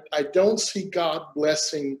 I don't see God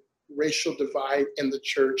blessing racial divide in the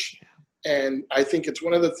church. And I think it's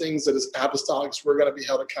one of the things that as apostolics, we're going to be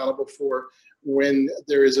held accountable for when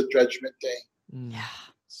there is a judgment day. Yeah.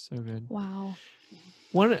 So good. Wow.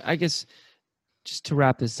 I guess, just to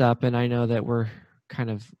wrap this up, and I know that we're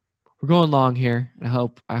going long here. I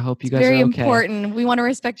hope you guys very are okay. Important. We want to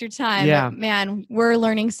respect your time. Yeah. But man, we're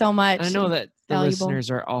learning so much. I know that the valuable.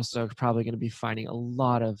 listeners are also probably going to be finding a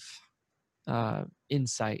lot of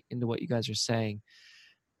insight into what you guys are saying.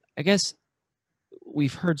 I guess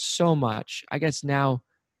we've heard so much. I guess now,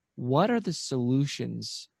 what are the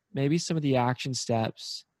solutions, maybe some of the action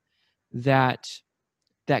steps that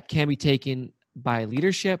can be taken by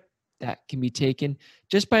leadership, that can be taken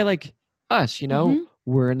just by like us,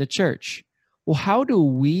 we're in the church. Well, how do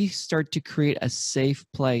we start to create a safe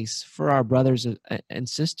place for our brothers and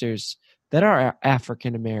sisters that are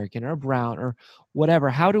African American or brown or whatever?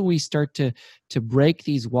 How do we start to break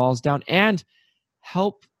these walls down and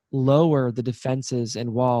help lower the defenses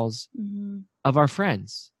and walls of our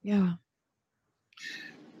friends? Yeah.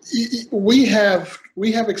 We have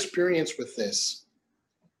experience with this.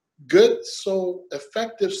 Good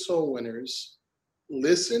effective soul winners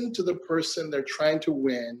listen to the person they're trying to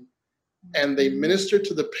win, and they minister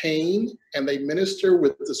to the pain, and they minister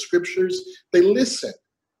with the scriptures. They listen,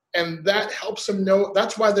 and that helps them know.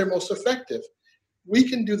 That's why they're most effective. We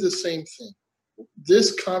can do the same thing.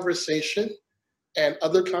 This conversation and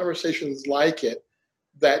other conversations like it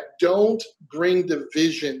that don't bring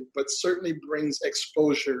division, but certainly brings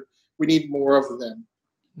exposure. We need more of them.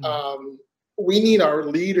 We need our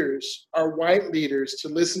leaders, our white leaders, to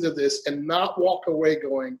listen to this and not walk away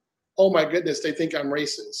going, oh my goodness, they think I'm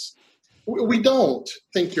racist. We don't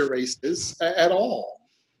think you're racist at all.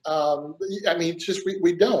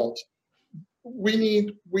 We don't. We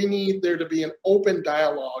need there to be an open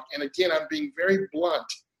dialogue. And again, I'm being very blunt.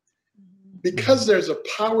 Because there's a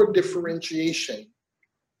power differentiation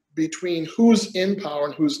between who's in power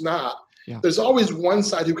and who's not, there's always one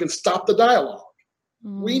side who can stop the dialogue.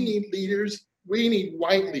 We need leaders, we need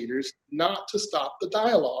white leaders not to stop the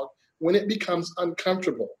dialogue when it becomes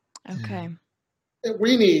uncomfortable. Okay.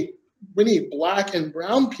 We need Black and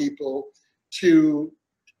brown people to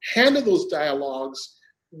handle those dialogues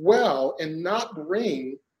well and not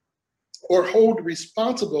bring or hold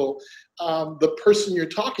responsible the person you're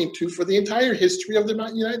talking to for the entire history of the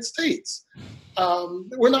United States.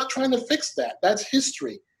 We're not trying to fix that. That's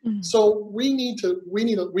history. So we need to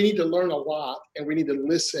learn a lot, and we need to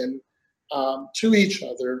listen to each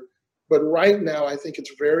other. But right now, I think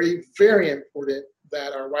it's very, very important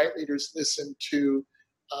that our white leaders listen to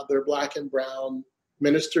their Black and brown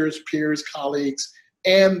ministers, peers, colleagues,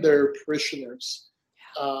 and their parishioners.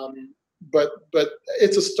 But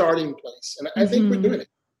it's a starting place, and I think we're doing it.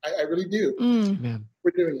 I really do.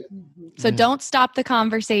 We're doing it. So don't stop the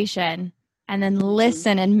conversation, and then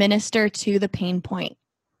listen and minister to the pain point.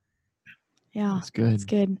 Yeah, that's good. That's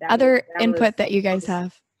good. Other input that you guys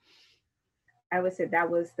have? I would say that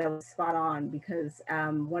was spot on, because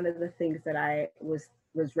one of the things that I was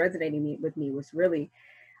resonating with me was really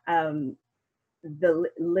the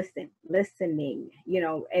listening,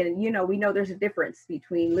 and we know there's a difference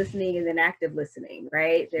between listening and then active listening,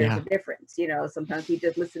 right? There's a difference. Sometimes we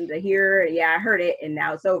just listen to hear, I heard it, and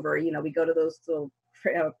now it's over. We go to those little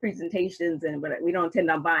presentations, and we don't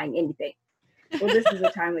intend on buying anything. Well, this is a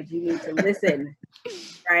time that you need to listen,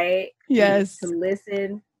 right? Yes. To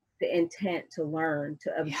listen, the intent to learn,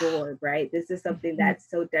 to absorb, right? This is something that's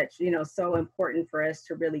so important for us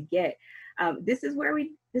to really get. this is where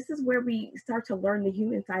we start to learn the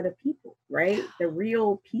human side of people, right? The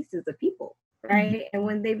real pieces of people, right? And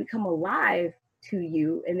when they become alive to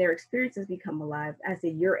you and their experiences become alive, I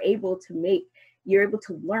said, you're able to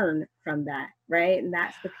learn from that, right? And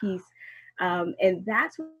that's the piece. And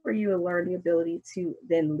that's where you will learn the ability to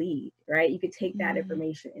then lead, right? You could take that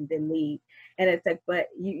information and then lead. And it's like, but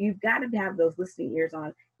you've got to have those listening ears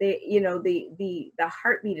on. The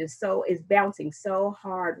heartbeat is bouncing so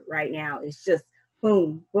hard right now. It's just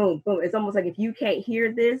boom, boom, boom. It's almost like if you can't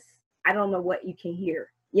hear this, I don't know what you can hear,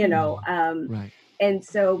 Right. And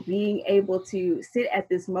so being able to sit at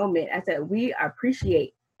this moment, I said, we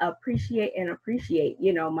appreciate. My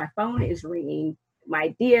phone is ringing,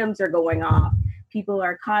 my DMs are going off, people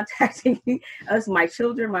are contacting us, my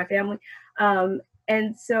children, my family.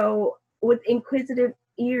 And so with inquisitive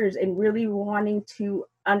ears and really wanting to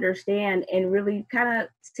understand and really kind of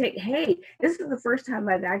take, hey, this is the first time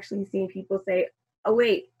I've actually seen people say, oh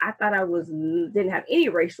wait, I thought I didn't have any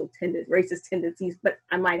racist tendencies, but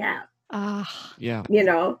I might have. Yeah.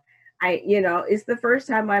 It's the first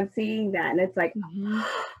time I'm seeing that. And it's like,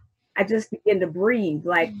 I just begin to breathe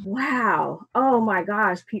like, wow, oh my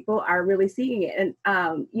gosh, people are really seeing it. And,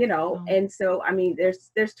 and so, I mean,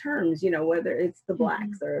 there's terms, whether it's the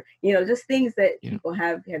Blacks or, just things that people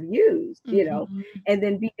have used, and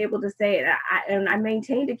then being able to say it. And I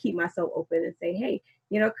maintain to keep myself open and say, hey,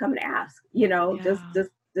 come and ask,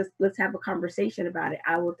 just let's have a conversation about it.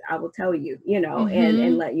 I will tell you,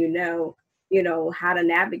 and let how to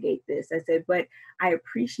navigate this. I said, but I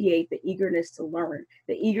appreciate the eagerness to learn,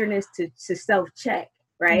 the eagerness to self-check,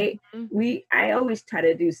 right? I always try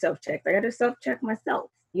to do self-checks. I got to self-check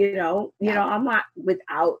myself, I'm not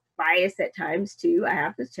without bias at times too. I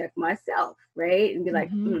have to check myself, right? And be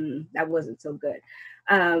like, that wasn't so good.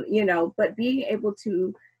 But being able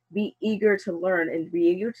to be eager to learn and be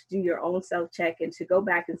eager to do your own self-check and to go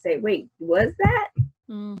back and say, wait, was that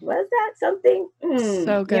something?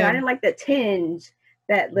 So good. I didn't like the tinge,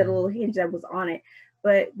 that little hinge that was on it,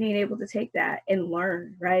 but being able to take that and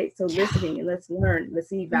learn, right? So listening and let's learn,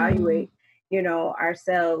 let's evaluate,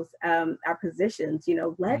 ourselves, our positions,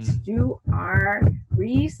 let's do our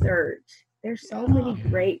research. There's so many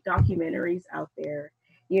great documentaries out there.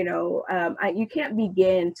 You can't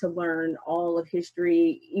begin to learn all of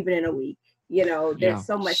history even in a week. There's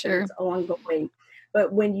so much that's ongoing.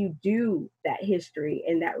 But when you do that history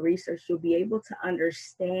and that research, you'll be able to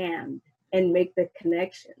understand and make the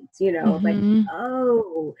connections, like,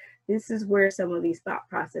 oh, this is where some of these thought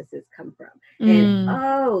processes come from. And,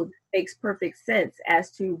 it makes perfect sense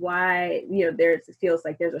as to why, it feels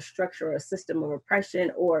like there's a structure or a system of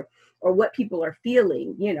oppression or what people are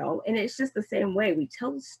feeling, and it's just the same way we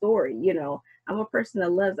tell the story. I'm a person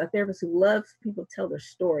a therapist who loves people tell their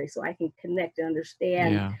story so I can connect and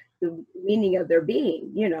understand the meaning of their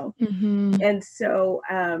being, and so,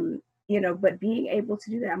 but being able to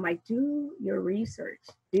do that, I'm like, do your research.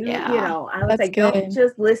 I was like, don't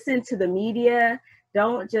just listen to the media.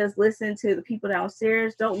 Don't just listen to the people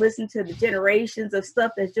downstairs. Don't listen to the generations of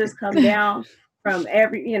stuff that's just come down from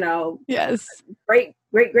every, great,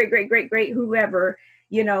 whoever,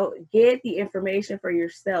 get the information for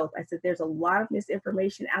yourself. I said, there's a lot of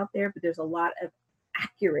misinformation out there, but there's a lot of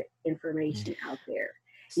accurate information out there,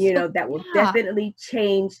 that will definitely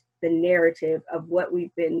change the narrative of what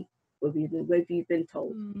we've been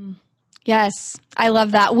told. Yes, I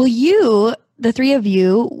love that. The three of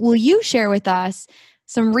you, will you share with us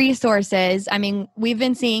some resources? I mean, we've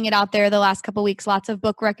been seeing it out there the last couple of weeks, lots of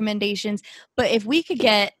book recommendations, but if we could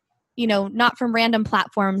get, not from random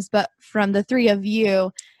platforms, but from the three of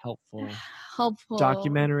you, helpful yes,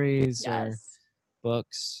 documentaries or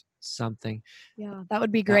books, something. Yeah, that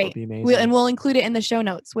would be great. That would be amazing. We'll include it in the show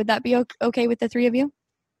notes. Would that be okay with the three of you?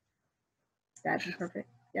 That'd be perfect.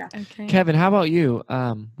 Yeah. Okay. Kevin, how about you?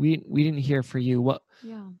 We didn't hear for you. What?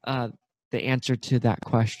 The answer to that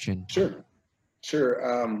question. Sure.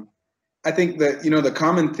 I think that the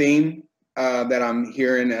common theme that I'm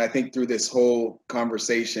hearing, I think through this whole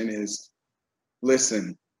conversation, is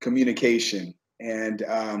listen, communication, and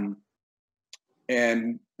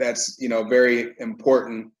that's very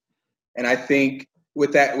important. And I think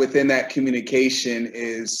within that communication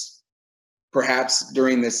is perhaps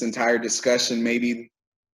during this entire discussion, maybe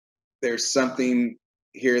there's something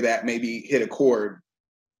here that maybe hit a chord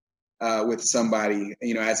with somebody,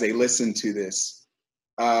 as they listen to this,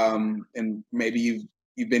 and maybe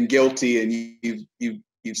you've been guilty and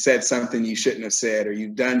you've said something you shouldn't have said, or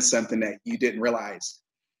you've done something that you didn't realize.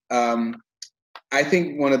 I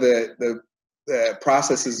think one of the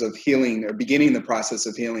processes of healing, or beginning the process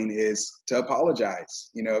of healing, is to apologize.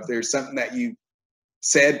 If there's something that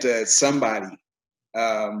said to somebody.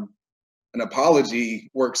 An apology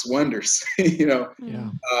works wonders, you know. Yeah.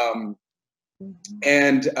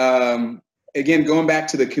 And again, going back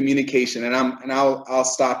to the communication, and I'll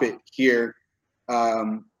stop it here.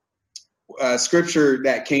 Scripture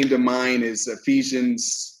that came to mind is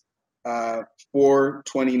Ephesians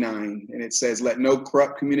 4:29, and it says, "Let no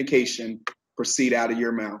corrupt communication proceed out of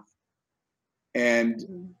your mouth."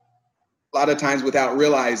 And a lot of times, without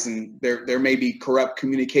realizing, there may be corrupt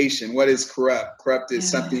communication. What is corrupt? Corrupt is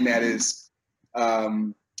something that is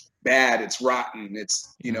bad. It's rotten.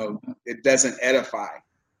 It's, you know, it doesn't edify.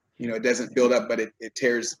 You know, it doesn't build up, but it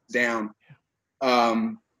tears down.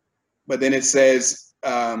 But then it says,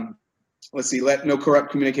 let's see, let no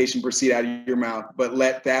corrupt communication proceed out of your mouth, but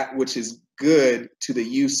let that which is good to the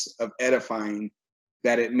use of edifying,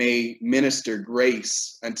 that it may minister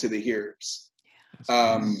grace unto the hearers.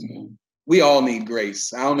 We all need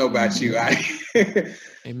grace. I don't know about you.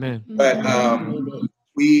 Amen. But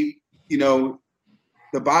we, you know,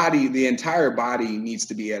 the entire body needs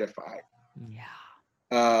to be edified.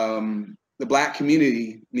 The Black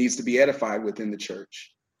community needs to be edified within the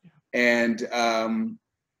church. And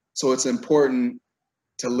so it's important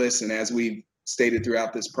to listen, as we've stated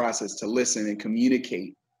throughout this process, to listen and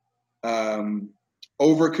communicate.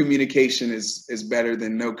 Over communication is better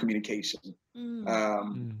than no communication.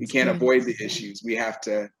 We can't avoid the issues. We have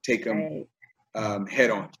to take them head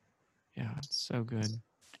on. Yeah, it's so good.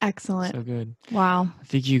 Excellent. So good. Wow. I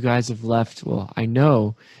think you guys have left, well, I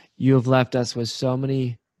know you have left us with so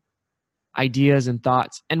many ideas and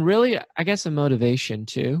thoughts, and really, I guess, a motivation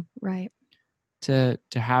too. Right. To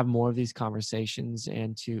have more of these conversations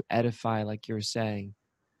and to edify, like you were saying.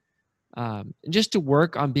 And just to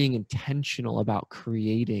work on being intentional about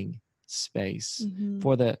creating space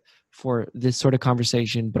for this sort of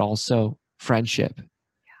conversation, but also friendship.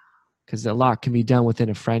 Because a lot can be done within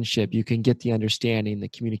a friendship. You can get the understanding, the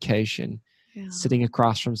communication, sitting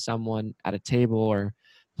across from someone at a table or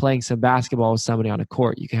playing some basketball with somebody on a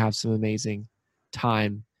court. You can have some amazing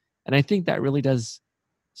time. And I think that really does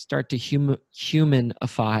start to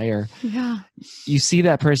humanify, or you see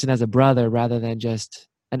that person as a brother rather than just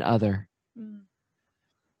an other.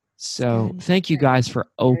 So thank you guys for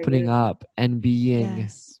opening up and being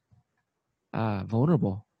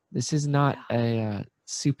vulnerable. This is not a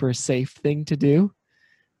super safe thing to do,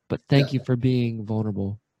 but thank you for being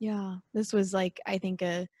vulnerable. Yeah, this was like, I think,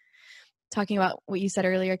 talking about what you said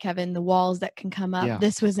earlier, Kevin, the walls that can come up.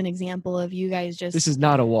 This was an example of you guys just... This is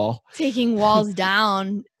not a wall. Taking walls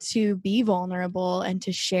down to be vulnerable and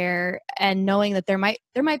to share, and knowing that there might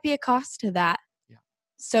be a cost to that.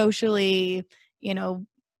 Socially, you know,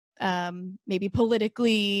 maybe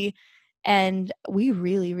politically, and we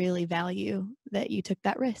really, really value that you took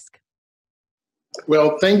that risk.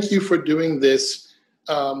 Well, thank you for doing this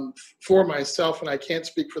for myself, and I can't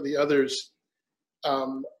speak for the others.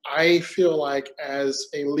 I feel like as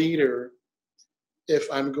a leader, if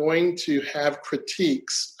I'm going to have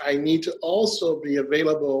critiques, I need to also be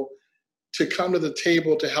available to come to the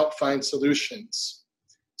table to help find solutions.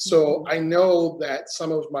 So I know that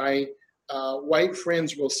some of my white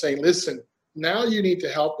friends will say, listen, now you need to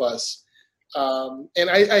help us. And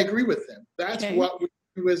I agree with them. That's what we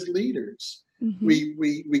do as leaders.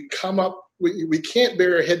 We come up, we can't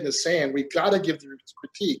bury our head in the sand. We got to give the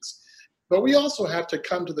critiques. But we also have to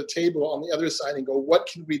come to the table on the other side and go, what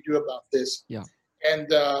can we do about this? And,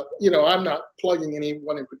 you know, I'm not plugging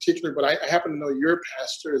anyone in particular, but I happen to know your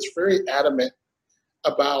pastor is very adamant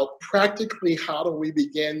about practically how do we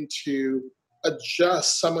begin to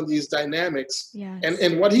adjust some of these dynamics.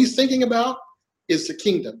 And what he's thinking about is the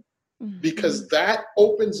kingdom, because that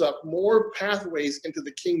opens up more pathways into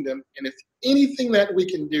the kingdom. And if anything that we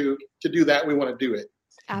can do to do that, we want to do it.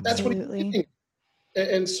 Absolutely. That's what he's thinking.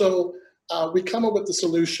 And so we come up with the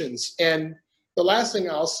solutions. And the last thing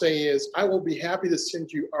I'll say is I will be happy to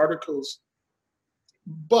send you articles,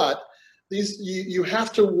 but these you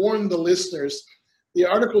have to warn the listeners. The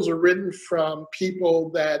articles are written from people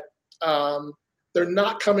that they're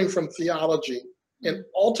not coming from theology, and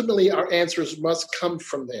ultimately our answers must come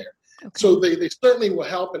from there. So they certainly will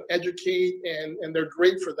help and educate, and they're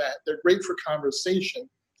great for that. They're great for conversation,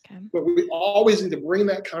 but we always need to bring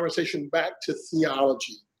that conversation back to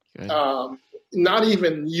theology. Not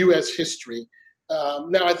even U.S. history.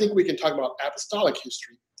 Now, I think we can talk about apostolic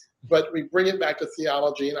history, but we bring it back to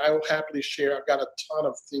theology, and I will happily share. I've got a ton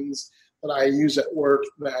of things that I use at work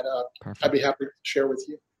that I'd be happy to share with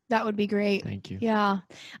you. That would be great. Thank you. Yeah.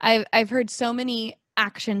 I've heard so many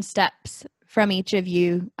action steps from each of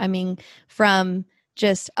you. I mean, from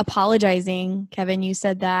just apologizing, Kevin, you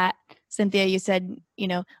said that, Cynthia, you said,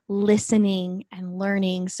 listening and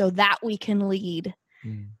learning so that we can lead.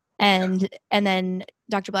 And then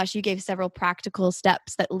Dr. Blash, you gave several practical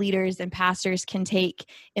steps that leaders and pastors can take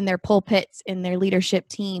in their pulpits, in their leadership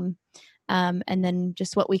team, and then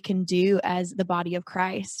just what we can do as the body of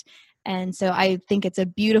Christ. And so I think it's a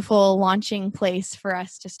beautiful launching place for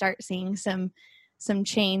us to start seeing some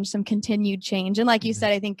change, some continued change. And like you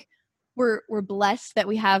said, I think we're blessed that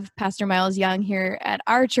we have Pastor Miles Young here at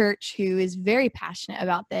our church who is very passionate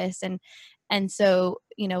about this. And so,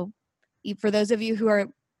 for those of you who are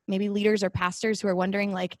maybe leaders or pastors who are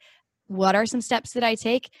wondering, like, what are some steps that I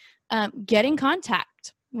take? Get in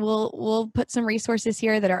contact. We'll put some resources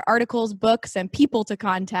here that are articles, books, and people to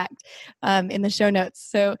contact in the show notes.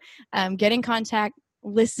 So get in contact,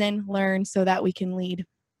 listen, learn so that we can lead.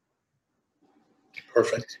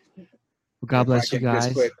 Perfect. Well, God bless you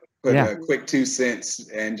guys. Put a quick 2 cents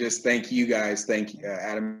and just thank you guys. Thank you,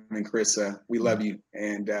 Adam and Carissa. We love you.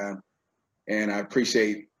 And I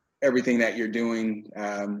appreciate everything that you're doing,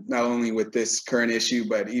 not only with this current issue,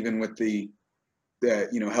 but even with the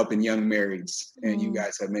helping young marrieds. And you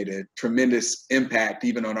guys have made a tremendous impact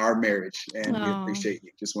even on our marriage. And we appreciate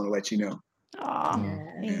you. Just want to let you know.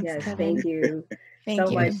 Yes, thank you.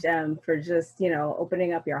 Thank you much for just,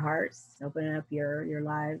 opening up your hearts, opening up your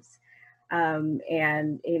lives. And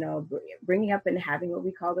bringing up and having what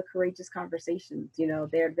we call the courageous conversations.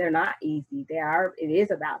 They're not easy. It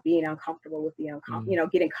is about being uncomfortable with the uncomfortable,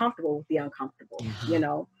 getting comfortable with the uncomfortable,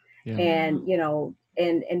 and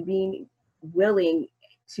and being willing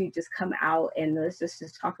to just come out and let's just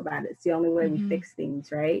talk about it. It's the only way we fix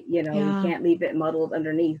things, right? We can't leave it muddled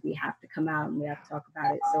underneath. We have to come out and we have to talk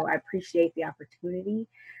about it. So I appreciate the opportunity.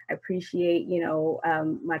 I appreciate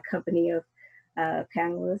my company of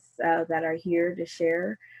panelists that are here to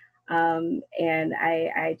share. And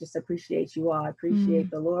I just appreciate you all. I appreciate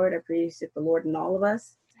the Lord. I appreciate the Lord in all of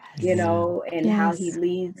us, and how he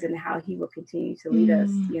leads and how he will continue to lead us,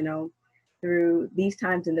 through these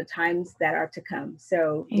times and the times that are to come.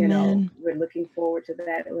 So, we're looking forward to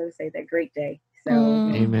that. I want to say that great day. So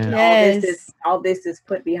Amen. All this is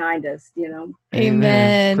put behind us,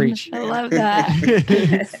 Amen. Preach. I love that.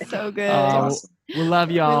 So good. Awesome. We love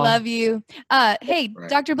y'all. We love you. Hey, right.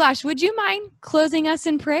 Dr. Blash, would you mind closing us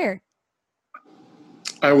in prayer?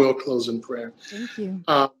 I will close in prayer. Thank you.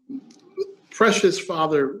 Precious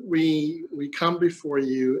Father, we come before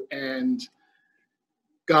you, and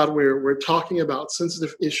God, we're talking about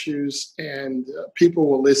sensitive issues, and people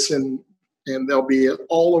will listen and they'll be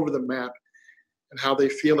all over the map and how they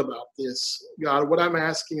feel about this. God, what I'm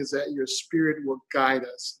asking is that your Spirit will guide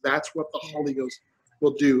us. That's what the Holy Ghost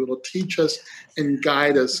will do. It'll teach us and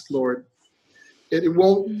guide us, Lord. It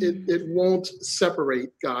won't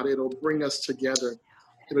separate, God. It'll bring us together.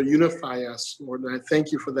 It'll unify us, Lord. And I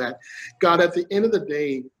thank you for that. God, at the end of the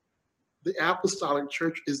day, the Apostolic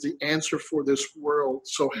Church is the answer for this world.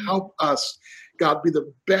 So help us, God, be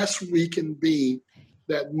the best we can be,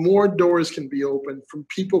 that more doors can be opened from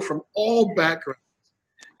people from all backgrounds.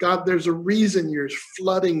 God, there's a reason you're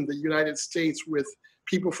flooding the United States with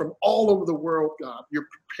people from all over the world, God. You're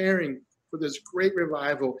preparing for this great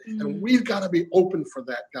revival, and we've got to be open for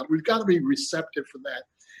that, God. We've got to be receptive for that.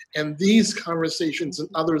 And these conversations and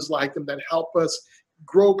others like them that help us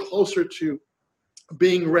grow closer to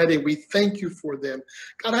being ready, we thank you for them.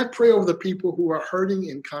 God, I pray over the people who are hurting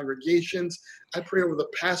in congregations. I pray over the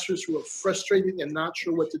pastors who are frustrated and not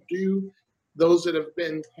sure what to do. Those that have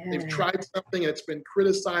been, they've tried something and it's been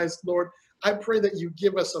criticized, Lord. I pray that you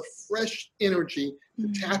give us a fresh energy to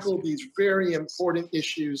tackle these very important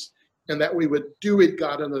issues, and that we would do it,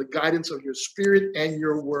 God, under the guidance of your Spirit and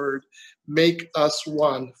your word. Make us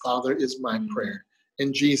one, Father, is my prayer.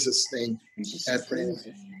 In Jesus' name, I pray.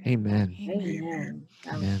 Amen. Amen.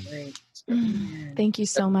 That was great. Thank you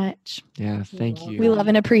so much. Yeah, thank you. We love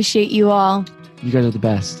and appreciate you all. You guys are the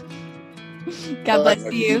best. God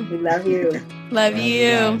bless you. We love you. Love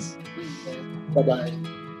you. Bye-bye.